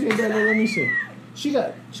tattoos here, Devil? Let me see. She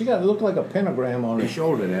got it look like a pentagram on her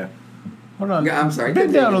shoulder there. Hold on. I'm sorry.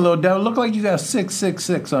 Bend down a little, Devil. Look like you got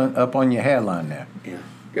 666 up on your hairline there.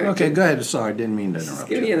 Yeah. Okay, go ahead. Sorry, didn't mean to interrupt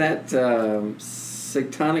Give you that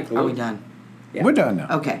satanic look. Are we done? Yeah. We're done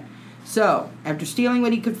now. Okay. So, after stealing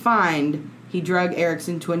what he could find, he drug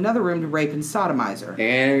Erickson to another room to rape and sodomize her.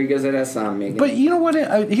 And because of that sodomy again. But you know what?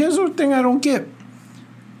 Here's the thing I don't get.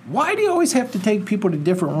 Why do you always have to take people to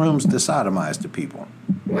different rooms to sodomize the people?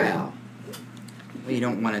 Well, You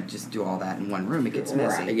don't want to just do all that in one room. It gets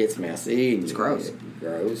messy. Right, it gets messy. It's gross.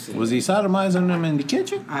 Gross. Was he sodomizing them in the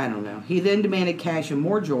kitchen? I don't know. He then demanded cash and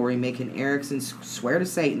more jewelry, making Erickson swear to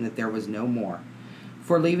Satan that there was no more.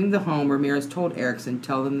 Before leaving the home, Ramirez told Erickson,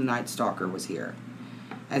 tell them the Night Stalker was here.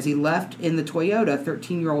 As he left in the Toyota,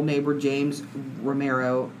 13-year-old neighbor James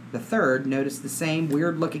Romero III noticed the same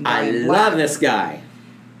weird-looking guy in black. I love this guy.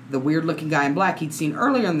 The weird-looking guy in black he'd seen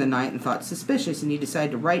earlier in the night and thought suspicious, and he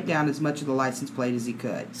decided to write down as much of the license plate as he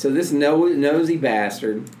could. So this nosy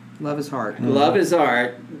bastard... Love his heart. Love his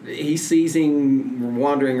art. He sees him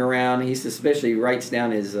wandering around. He's suspicious. He writes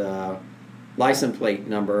down his license plate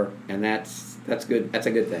number, and that's good. That's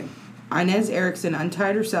a good thing. Inez Erickson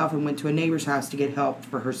untied herself and went to a neighbor's house to get help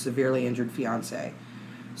for her severely injured fiancé.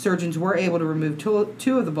 Surgeons were able to remove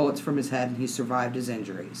two of the bullets from his head, and he survived his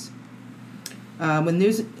injuries. When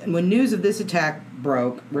news of this attack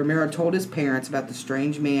broke, Romero told his parents about the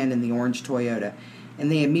strange man in the orange Toyota,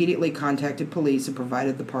 and they immediately contacted police and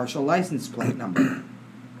provided the partial license plate number.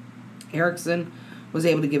 Erickson was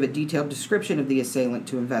able to give a detailed description of the assailant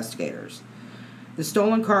to investigators. The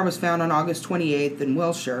stolen car was found on August 28th in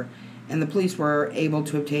Wilshire, and the police were able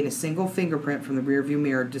to obtain a single fingerprint from the rearview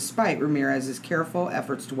mirror despite Ramirez's careful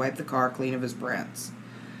efforts to wipe the car clean of his prints.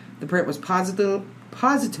 The print was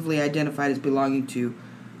positively identified as belonging to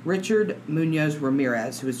Richard Munoz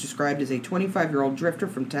Ramirez, who was described as a 25-year-old drifter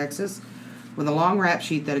from Texas with a long rap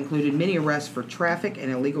sheet that included many arrests for traffic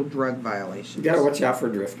and illegal drug violations. You got to watch out for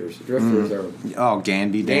drifters. Drifters are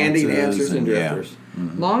Dandy dancers and drifters. Yeah.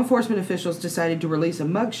 Mm-hmm. Law enforcement officials decided to release a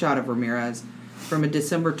mugshot of Ramirez from a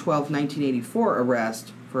December 12, 1984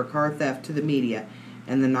 arrest for a car theft to the media,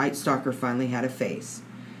 and the Night Stalker finally had a face.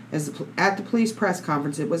 At the police press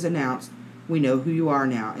conference, it was announced, "We know who you are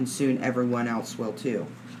now, and soon everyone else will too.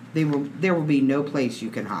 There will be no place you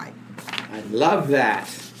can hide." I love that.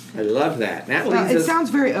 That leads us... sounds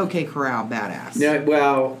very OK Corral badass. No,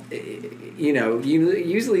 well,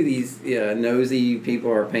 usually these nosy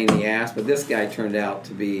people are a pain in the ass, but this guy turned out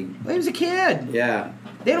to be... Well, he was a kid. Yeah.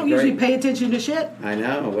 They don't usually pay attention to shit. I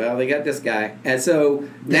know. Well, they got this guy, and so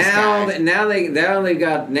now they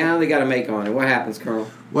got a make on it. What happens, Colonel?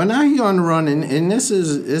 Well, now he's on the run, and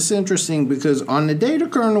it's interesting because on the date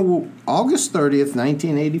of Colonel, August 30th,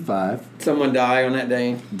 1985... Someone died on that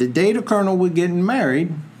day? The date of Colonel was getting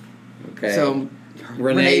married. Okay. So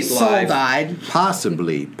Renee's soul life. died.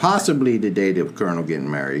 Possibly the date of Colonel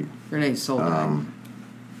getting married. Renee's soul died.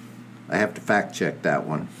 I have to fact check that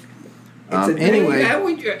one. Anyway,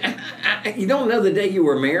 you don't know the day you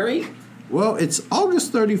were married? Well, it's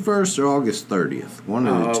August 31st or August 30th. One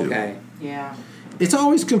of the two. Okay. Yeah. It's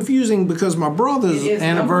always confusing because my brother's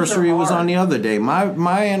anniversary was on the other day.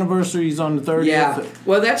 My anniversary is on the 30th. Yeah.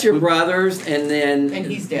 Well, that's your brother's, and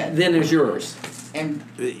he's dead. Then there's yours. And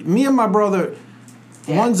me and my brother,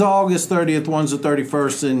 one's August 30th, one's the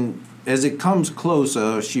 31st, and as it comes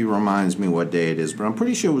closer, she reminds me what day it is, but I'm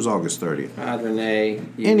pretty sure it was August 30th. Renee.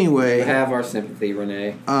 Anyway. You have our sympathy,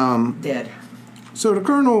 Renee. dead. So the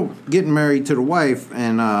colonel getting married to the wife,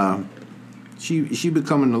 and she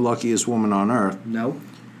becoming the luckiest woman on earth. No.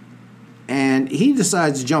 And he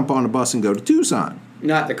decides to jump on the bus and go to Tucson.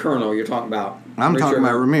 Not the colonel. You're talking about. I'm talking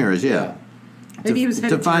about Ramirez, yeah. Maybe he was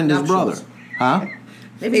headed to find your his brother. nuptials. Huh?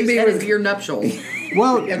 Maybe he was headed for your nuptials.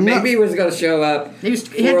 Well, Maybe he was going to show up He was-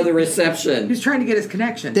 he for had- the reception. He was trying to get his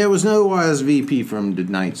connection. there was no RSVP from the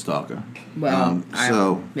Night Stalker. Well,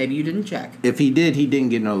 so maybe you didn't check. if he did, he didn't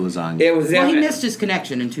get no lasagna. It was. Well, he missed his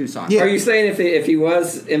connection in Tucson. Yeah. Are you saying if he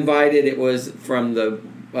was invited, it was from the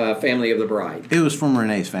family of the bride? It was from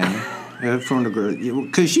Renee's family, from the girl,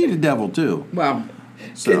 because she the devil too. Well,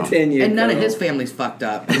 So. Continue. and none of Colonel. his family's fucked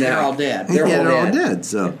up. They're all dead. They're all dead.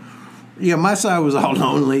 So, yeah, my side was all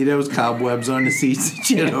lonely. There was cobwebs on the seats and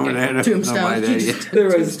shit over there. Nobody Tombstones. there. You just- There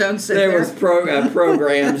was Tombstones sit there there. was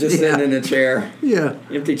programs just sitting in a chair, Yeah.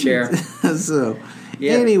 empty chair. So,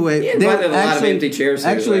 Yeah. anyway, He invited a lot of empty chairs to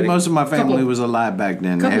his Actually, wedding. most of my family Couple- was alive back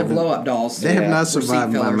then. They couple of haven't- blow-up dolls. They have not Receipt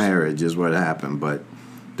survived my fillers. marriage, is what happened, but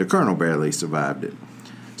the colonel barely survived it.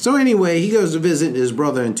 So anyway, he goes to visit his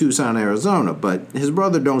brother in Tucson, Arizona, but his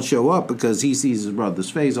brother don't show up because he sees his brother's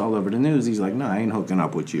face all over the news. He's like, no, I ain't hooking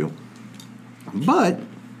up with you. But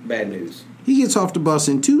Bad news. he gets off the bus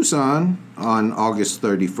in Tucson on August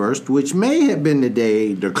 31st, which may have been the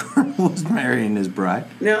day the colonel was marrying his bride.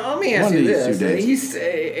 Now let me ask One of you these 2 this: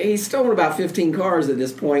 days. he's stolen about 15 cars at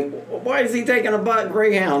this point. Why is he taking a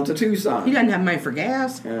Greyhound to Tucson? He doesn't have money for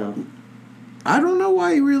gas. Yeah. I don't know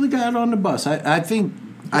why he really got on the bus. I think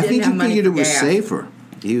didn't he have money figured it for was gas. safer.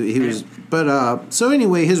 He was, but so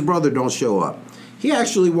anyway, his brother don't show up. He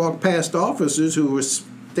actually walked past officers who were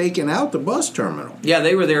staking out the bus terminal. Yeah,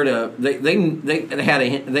 they were there to.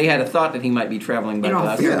 They had a thought that he might be traveling by In all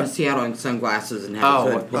bus. fairness, he had on sunglasses and had Oh,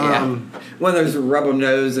 his hood pulled yeah. up. One of those rubber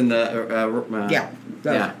nose and the. Yeah.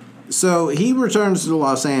 Yeah. So he returns to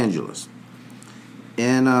Los Angeles,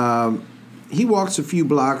 and he walks a few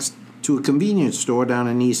blocks to a convenience store down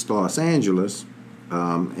in East Los Angeles,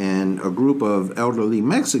 and a group of elderly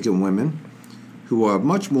Mexican women who are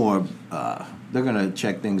much more. They're going to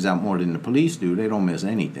check things out more than the police do. They don't miss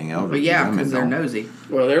anything. Elderly But yeah, women because they're don't. nosy.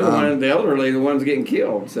 Well, they're the elderly, the ones getting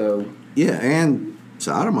killed. So Yeah, and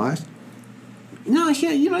sodomized. No,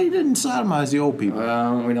 yeah, he didn't sodomize the old people.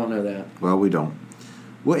 we don't know that. Well, we don't.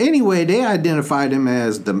 Well, anyway, they identified him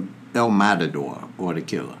as the El Matador, or the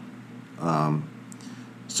killer.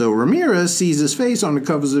 So Ramirez sees his face on the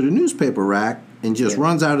covers of the newspaper rack and just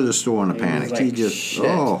runs out of the store in a He panic. was He like, just, "Shit."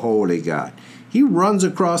 oh, holy God. He runs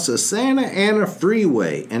across the Santa Ana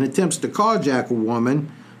freeway and attempts to carjack a woman,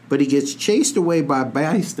 but he gets chased away by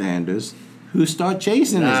bystanders who start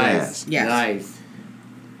chasing his ass. Yes. Nice.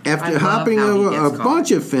 I After love hopping how he over a gets caught.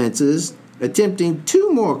 bunch of fences, attempting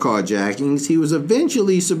 2 more carjackings, he was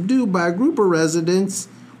eventually subdued by a group of residents,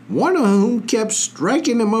 one of whom kept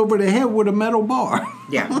striking him over the head with a metal bar.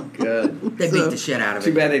 Yeah. Good. They beat the shit out of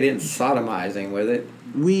Too it. bad they didn't sodomize him with it.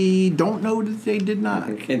 We don't know that they did not.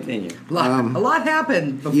 Continue. A lot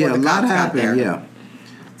happened before Yeah, the a lot cops got happened, there. yeah.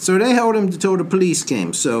 So they held him until the police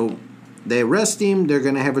came. So they arrest him, they're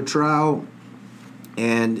going to have a trial,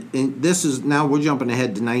 and this is, now we're jumping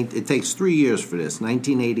ahead to, it takes 3 years for this,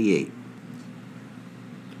 1988.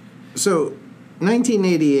 So,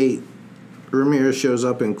 1988, Ramirez shows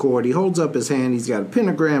up in court. He holds up his hand. He's got a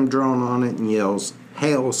pentagram drawn on it and yells,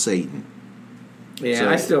 "Hail Satan." Yeah, So-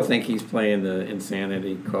 I still think he's playing the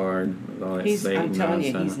insanity card with all that Satan I'm telling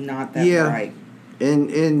you, nonsense. he's not that Yeah. bright.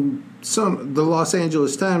 And the Los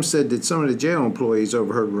Angeles Times said that some of the jail employees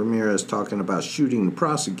overheard Ramirez talking about shooting the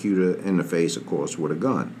prosecutor in the face, of course, with a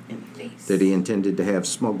gun that he intended to have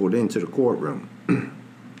smuggled into the courtroom.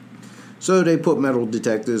 So they put metal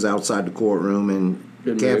detectors outside the courtroom and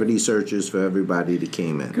Good cavity move. searches for everybody that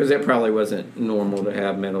came in. Because it probably wasn't normal to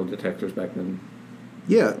have metal detectors back then.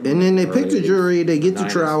 Yeah, and then they pick the Early jury, they get the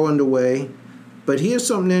 90s. trial underway. But here's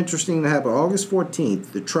something interesting that happened. August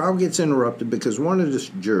 14th, the trial gets interrupted because one of the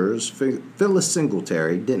jurors, Phyllis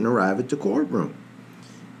Singletary, didn't arrive at the courtroom.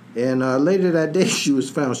 And later that day, she was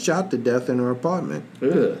found shot to death in her apartment.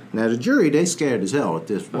 Ugh. Now, the jury, they scared as hell at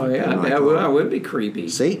this point. Oh, yeah, They're like, that would be creepy.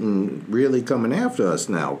 Satan really coming after us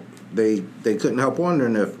now. they couldn't help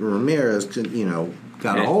wondering if Ramirez could,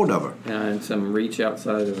 got a hold of her. And some reach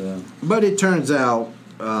outside of the... But it turns out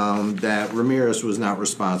that Ramirez was not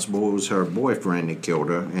responsible. It was her boyfriend that killed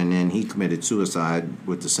her, and then he committed suicide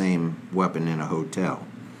with the same weapon in a hotel.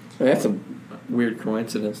 That's a weird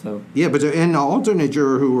coincidence, though. Yeah, but the alternate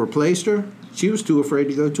juror who replaced her, she was too afraid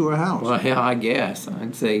to go to her house. Well, yeah, I guess.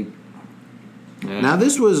 I'd say... Now,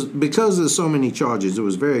 this was, because of so many charges, it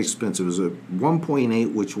was very expensive. It was a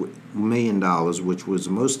 $1.8 million, which was the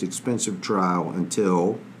most expensive trial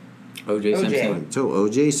until O.J. Simpson. Until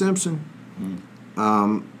O.J. Simpson.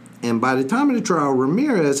 And by the time of the trial,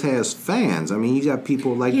 Ramirez has fans. I mean, you got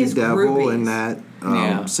people like the Devil groupies. and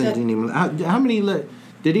that sending him. How many?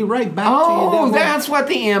 Did he write back to you? Oh, that's what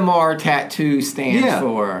the MR tattoo stands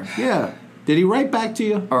for. Yeah. Did he write back to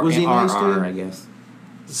you? Or was he nice to you? I guess.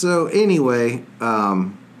 So anyway, I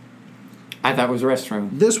thought it was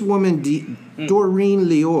restroom. this woman, Doreen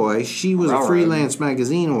Leoy, she was a Railroad. freelance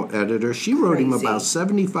magazine editor. She wrote him Crazy. about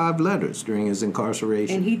 75 letters during his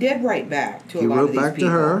incarceration. And he did write back to a He lot of wrote these back people.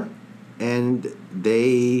 to her, and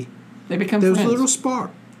They become there was friends. a little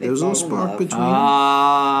spark. There was a little fall in spark love.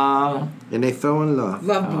 between them, and they fell in love.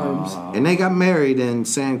 Love blooms. And they got married in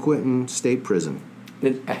San Quentin State Prison.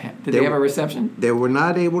 Did they have a reception? They were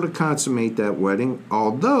not able to consummate that wedding,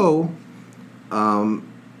 although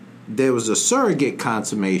there was a surrogate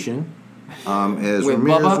consummation as With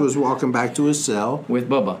Ramirez Bubba? was walking back to his cell. With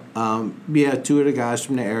Bubba. Two of the guys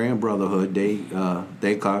from the Aryan Brotherhood,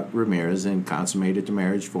 they caught Ramirez and consummated the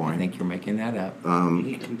marriage for I him. think you're making that up.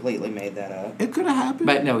 He completely made that up. It could have happened.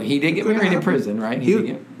 But no, he did get Coulda married in happened. prison,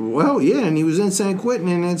 right? Well, yeah, and he was in San Quentin,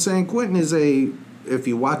 and then San Quentin is if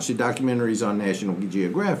you watch the documentaries on National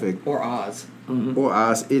Geographic Or Oz. or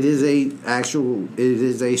Oz, it is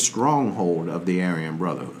a stronghold of the Aryan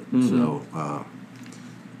Brotherhood. So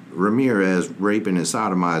Ramirez raping and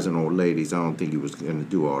sodomizing old ladies, I don't think he was going to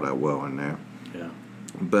do all that well in there. Yeah.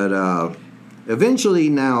 But eventually,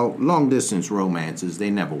 now long distance romances,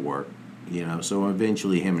 they never work. So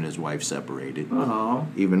eventually him and his wife separated. Oh.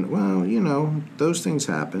 Those things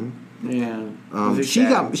happen. Yeah.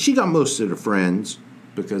 She got most of the friends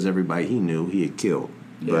because everybody he knew he had killed.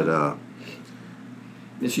 Yeah. But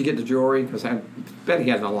did she get the jewelry? Because I bet he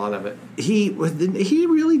had a lot of it. he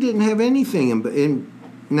really didn't have anything. And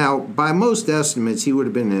now, by most estimates, he would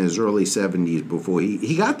have been in his early 70s before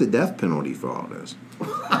he got the death penalty for all this.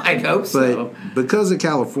 I'd hope so. But because of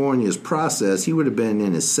California's process, he would have been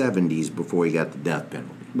in his 70s before he got the death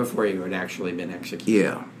penalty. Before he had actually been executed.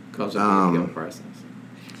 Yeah. Because of the appeal process.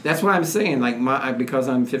 That's what I'm saying. Like because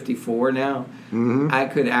I'm 54 now, I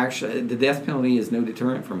could actually the death penalty is no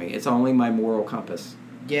deterrent for me. It's only my moral compass.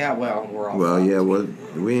 Yeah, well, we're all. Well, yeah,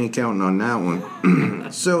 we ain't counting on that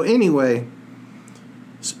one. So anyway,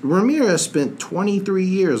 Ramirez spent 23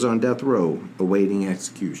 years on death row awaiting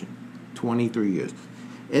execution. 23 years.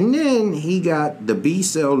 And then he got the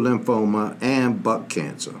B-cell lymphoma and butt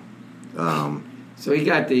cancer. So he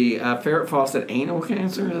got the ferret faucet anal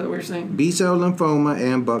cancer. Is that what you're saying? B-cell lymphoma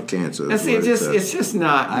and butt cancer. Now, see, it's just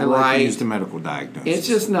not I right. like to use the medical diagnosis. It's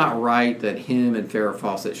just not right that him and Farrah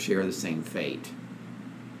Fawcett share the same fate.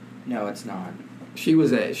 No, it's not. She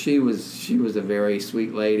was a very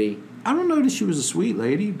sweet lady. I don't know that she was a sweet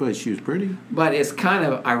lady, but she was pretty. But it's kind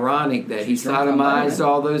of ironic that he sodomized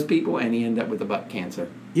all those people and he ended up with the butt cancer.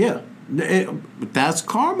 Yeah, that's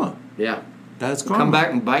karma. Yeah. That's karma. Come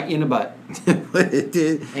back and bite you in the butt. But it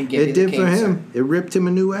did. And give you It the did for cancer. him. It ripped him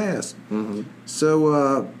a new ass. Mm-hmm.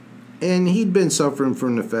 So, and he'd been suffering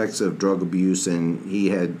from the effects of drug abuse, and he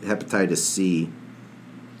had hepatitis C.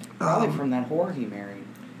 Probably from that whore he married.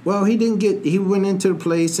 Well, he didn't get. He went into the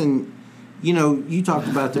place, and you talked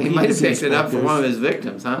about the. He might have PDC picked it up for inspectors. one of his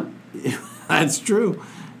victims, huh? That's true.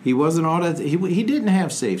 He wasn't all that. He didn't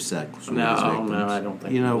have safe sex with his victims. No, I don't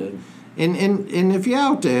think he he did. And if you're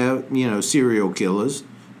out there, serial killers,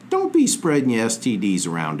 don't be spreading your STDs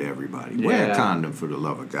around to everybody. Wear a Yeah. condom for the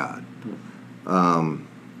love of God.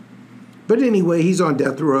 But anyway, he's on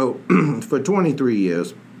death row for 23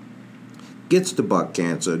 years. Gets the butt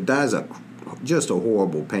cancer. Dies just a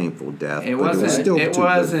horrible, painful death. It but wasn't. It was still It too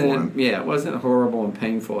good for him. wasn't. Yeah, it wasn't horrible and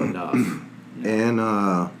painful enough. And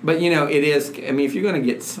But it is. I mean, if you're going to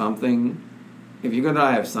get something, if you're going to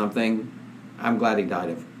die of something, I'm glad he died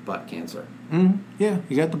of butt cancer. yeah,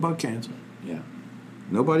 he got the butt cancer. Yeah.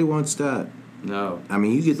 Nobody wants that. No. I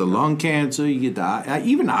mean, you get the lung cancer, you get the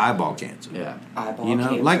even the eyeball cancer. Yeah. Eyeball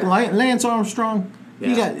cancer. Like Lance Armstrong,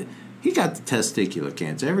 Yeah. he got the testicular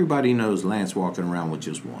cancer. Everybody knows Lance walking around with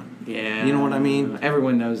just one. Yeah. You know what I mean?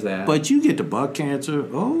 Everyone knows that. But you get the butt cancer.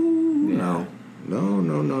 Oh no,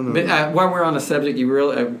 But while we're on the subject, you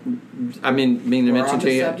really, to mention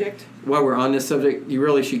to you, subject? While we're on this subject, you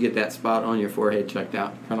really should get that spot on your forehead checked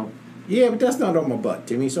out, Colonel. Yeah, but that's not on my butt,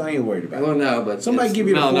 Timmy, so I ain't worried about it. Well, no, but somebody give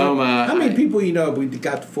you the melanoma. How many people you know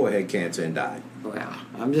got the forehead cancer and died? Well,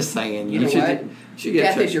 I'm just saying. You know should what? Should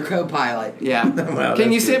get Death is your co-pilot. Yeah. Well,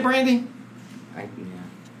 Can you sit, Brandy?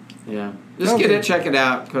 Yeah. Just get it, check it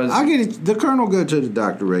out. Cause I'll get it. The Colonel go to the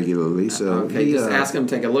doctor regularly, so okay. Just ask him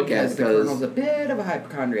to take a look at it. The Colonel's a bit of a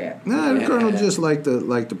hypochondriac. No, the Colonel just like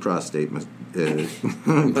the prostate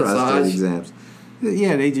prostate exams.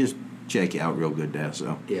 Yeah, they just check you out real good there.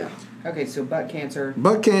 So yeah. Okay, so butt cancer,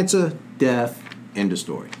 death, end of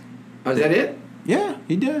story. Oh, is that it? Yeah,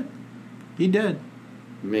 he did.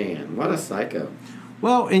 Man, what a psycho.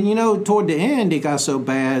 Well, and toward the end, it got so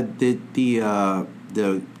bad that the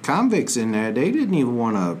convicts in there, they didn't even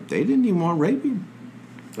want to rape him.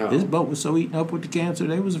 Oh. His butt was so eaten up with the cancer,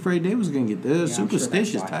 they was afraid they was going to get the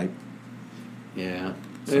superstitious type. Yeah.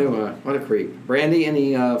 So, what a creep. Brandy,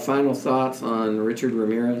 any final thoughts on Richard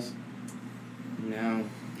Ramirez? No.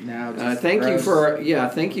 Thank you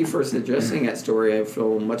for suggesting that story. I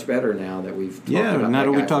feel much better now that we've talked about now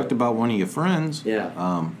that we guy. talked about one of your friends. Yeah.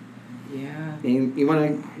 Yeah. You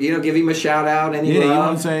want to give him a shout out? Any love? You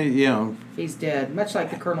want to say He's dead, much like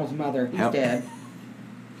the Colonel's mother. He's dead.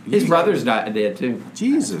 His brother's dead too.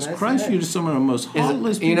 Jesus Christ! You're some of the most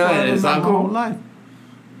heartless people I've ever his met in my uncle? whole life.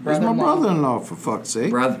 He's my brother-in-law, for fuck's sake.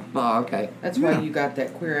 Brother. Oh, okay. That's why you got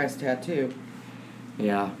that queer ass tattoo.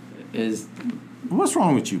 Yeah. What's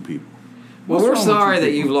wrong with you people? Well, we're sorry that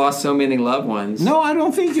you've lost so many loved ones. No, I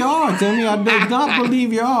don't think you are, Timmy. I do not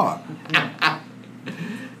believe you are.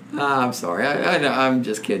 I'm sorry. I'm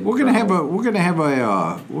just kidding. We're gonna have a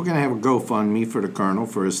GoFundMe for the Colonel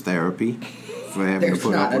for his therapy. For having to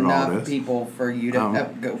put up with all this. There's not enough people for you to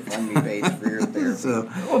have a GoFundMe page for your therapy.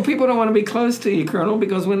 Well, people don't want to be close to you, Colonel,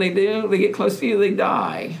 because when they do, they get close to you, they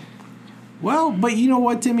die. Well, but you know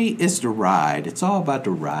what, Timmy? It's the ride. It's all about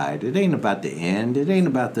the ride. It ain't about the end. It ain't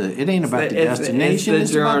about the destination.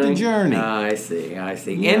 It's about the journey. I see. That's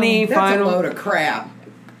a load of crap.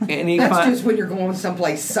 That's just when you're going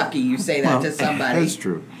someplace sucky. You say that to somebody. That's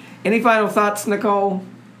true. Any final thoughts, Nicole?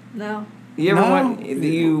 No. You ever want to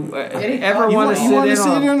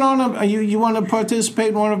sit in on you want to participate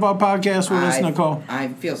in one of our podcasts with us, Nicole? I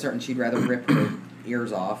feel certain she'd rather rip her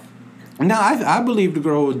ears off. No, I believe the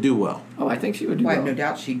girl would do well. Oh, I think she would do well. I well. have no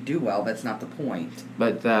doubt she'd do well. That's not the point.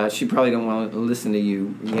 But she probably don't want to listen to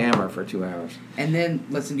you yammer for 2 hours. And then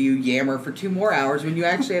listen to you yammer for 2 more hours when you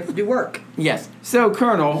actually have to do work. Yes. So,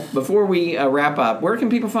 Colonel, before we wrap up, where can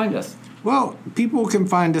people find us? Well, people can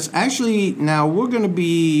find us. Actually, now we're going to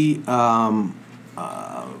be on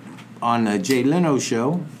the Jay Leno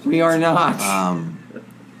show. We are not.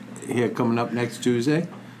 Here coming up next Tuesday.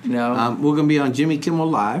 No. We're going to be on Jimmy Kimmel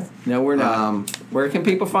Live. No, we're not. Where can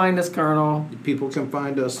people find us, Colonel? People can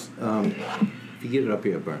find us. If you get it up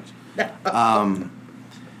here, Burns.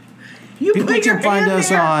 People can find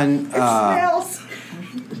us on. It smells.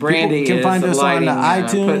 Brandy can find us lighting, on the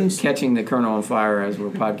iTunes. Catching the Colonel on fire as we're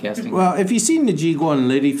podcasting. Well, if you've seen the G. Gordon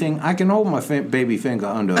Liddy thing, I can hold my baby finger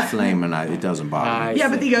under a flame and it doesn't bother me. Yeah,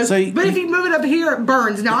 but he goes, but if you move it up here, it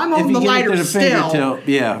burns. Now, I'm holding the lighter still.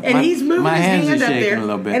 And he's moving his hand up there, a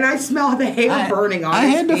little bit. and I smell the hair burning on his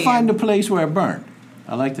hand. I had to find a place where it burned.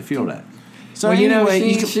 I like to feel that. So well,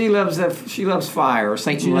 anyway, she loves fire.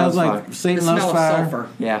 Satan loves fire. Satan loves fire. Sulfur.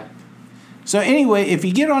 Yeah. So anyway, if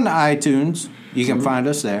you get on the iTunes, you can find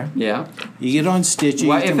us there. Yeah. You get on Stitcher.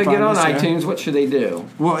 Well, if they get on iTunes, what should they do?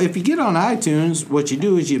 Well, if you get on iTunes, what you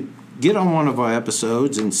do is you get on one of our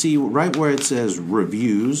episodes and see right where it says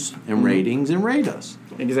reviews and ratings and rate us.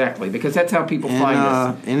 Exactly, because that's how people find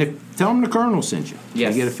us. And tell them the Colonel sent you.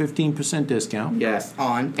 Yes. You get a 15% discount. Yes.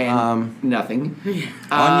 On. And nothing.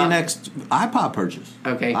 On your next iPod purchase.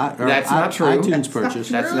 Okay. That's not true. iTunes purchase.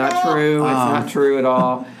 That's not true. It's not true at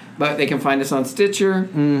all. But they can find us on Stitcher.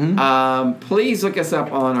 Mm-hmm. Please look us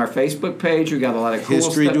up on our Facebook page. We got a lot of cool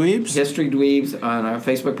History stuff. Dweebs. History Dweebs on our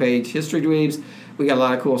Facebook page. History Dweebs. We got a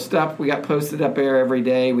lot of cool stuff. We got posted up there every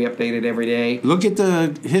day. We update it every day. Look at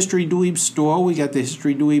the History Dweeb store. We got the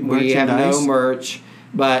History Dweeb merchandise. We have no merch,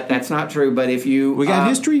 but that's not true. But if you... We got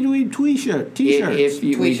History Dweeb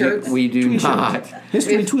T-shirts. We do not.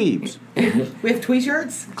 History Tweebs. We have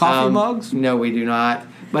Twee-shirts? Coffee mugs? No, we do not.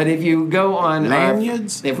 But if you go on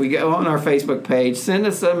lanyards, if we go on our Facebook page, send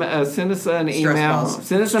us an email,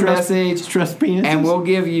 send us a message, and we'll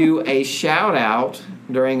give you a shout out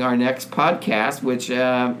during our next podcast, which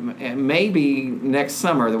may be next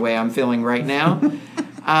summer, the way I'm feeling right now.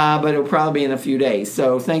 But it'll probably be in a few days.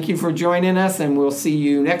 So thank you for joining us, and we'll see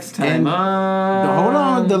you next time. Hold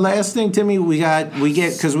on. the last thing, Timmy, we get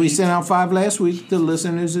because we sent out 5 last week. The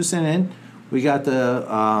listeners who sent in, we got the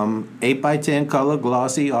 8x10 color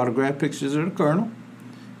glossy autographed pictures of the Colonel.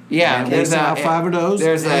 Yeah, and we sent out 5 of those.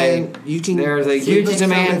 There's a huge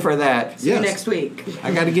demand for that. See you next week.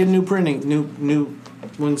 I got to get new printing, new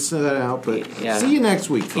ones set out. But see you next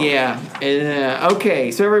week, folks. Yeah. And,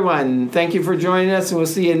 okay, so everyone, thank you for joining us, and we'll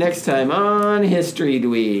see you next time on History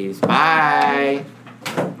Dweebs. Bye.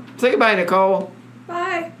 Say goodbye, Nicole.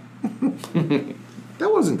 Bye.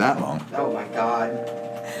 That wasn't that long. Oh my God,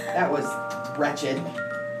 that was wretched.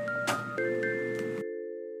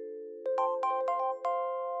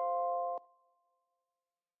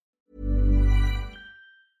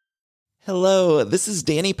 Hello, this is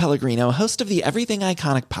Danny Pellegrino, host of the Everything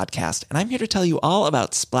Iconic podcast, and I'm here to tell you all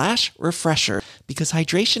about Splash Refresher, because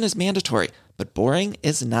hydration is mandatory, but boring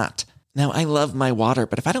is not. Now, I love my water,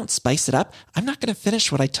 but if I don't spice it up, I'm not going to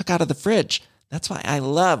finish what I took out of the fridge. That's why I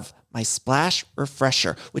love my Splash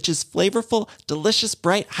Refresher, which is flavorful, delicious,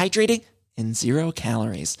 bright, hydrating, and 0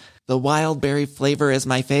 calories. The wild berry flavor is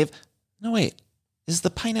my fave. No, wait, is the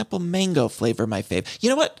pineapple mango flavor my fave? You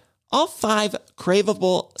know what? All 5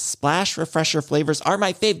 craveable Splash Refresher flavors are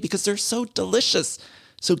my fave because they're so delicious.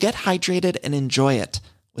 So get hydrated and enjoy it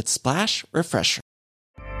with Splash Refresher.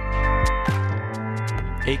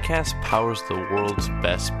 Acast powers the world's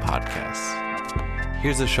best podcasts.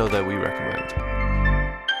 Here's a show that we recommend.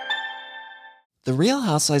 The Real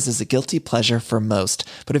Housewives is a guilty pleasure for most,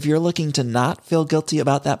 but if you're looking to not feel guilty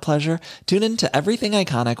about that pleasure, tune in to Everything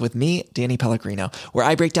Iconic with me, Danny Pellegrino, where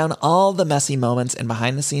I break down all the messy moments and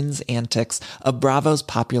behind-the-scenes antics of Bravo's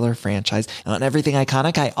popular franchise. And on Everything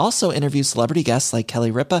Iconic, I also interview celebrity guests like Kelly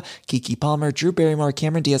Ripa, Keke Palmer, Drew Barrymore,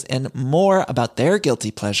 Cameron Diaz, and more about their guilty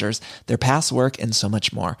pleasures, their past work, and so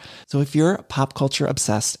much more. So if you're pop culture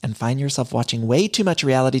obsessed and find yourself watching way too much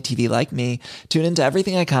reality TV like me, tune in to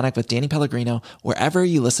Everything Iconic with Danny Pellegrino, wherever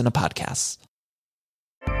you listen to podcasts.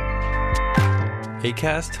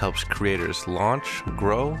 Acast helps creators launch,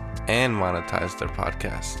 grow, and monetize their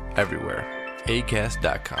podcasts everywhere.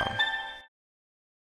 Acast.com.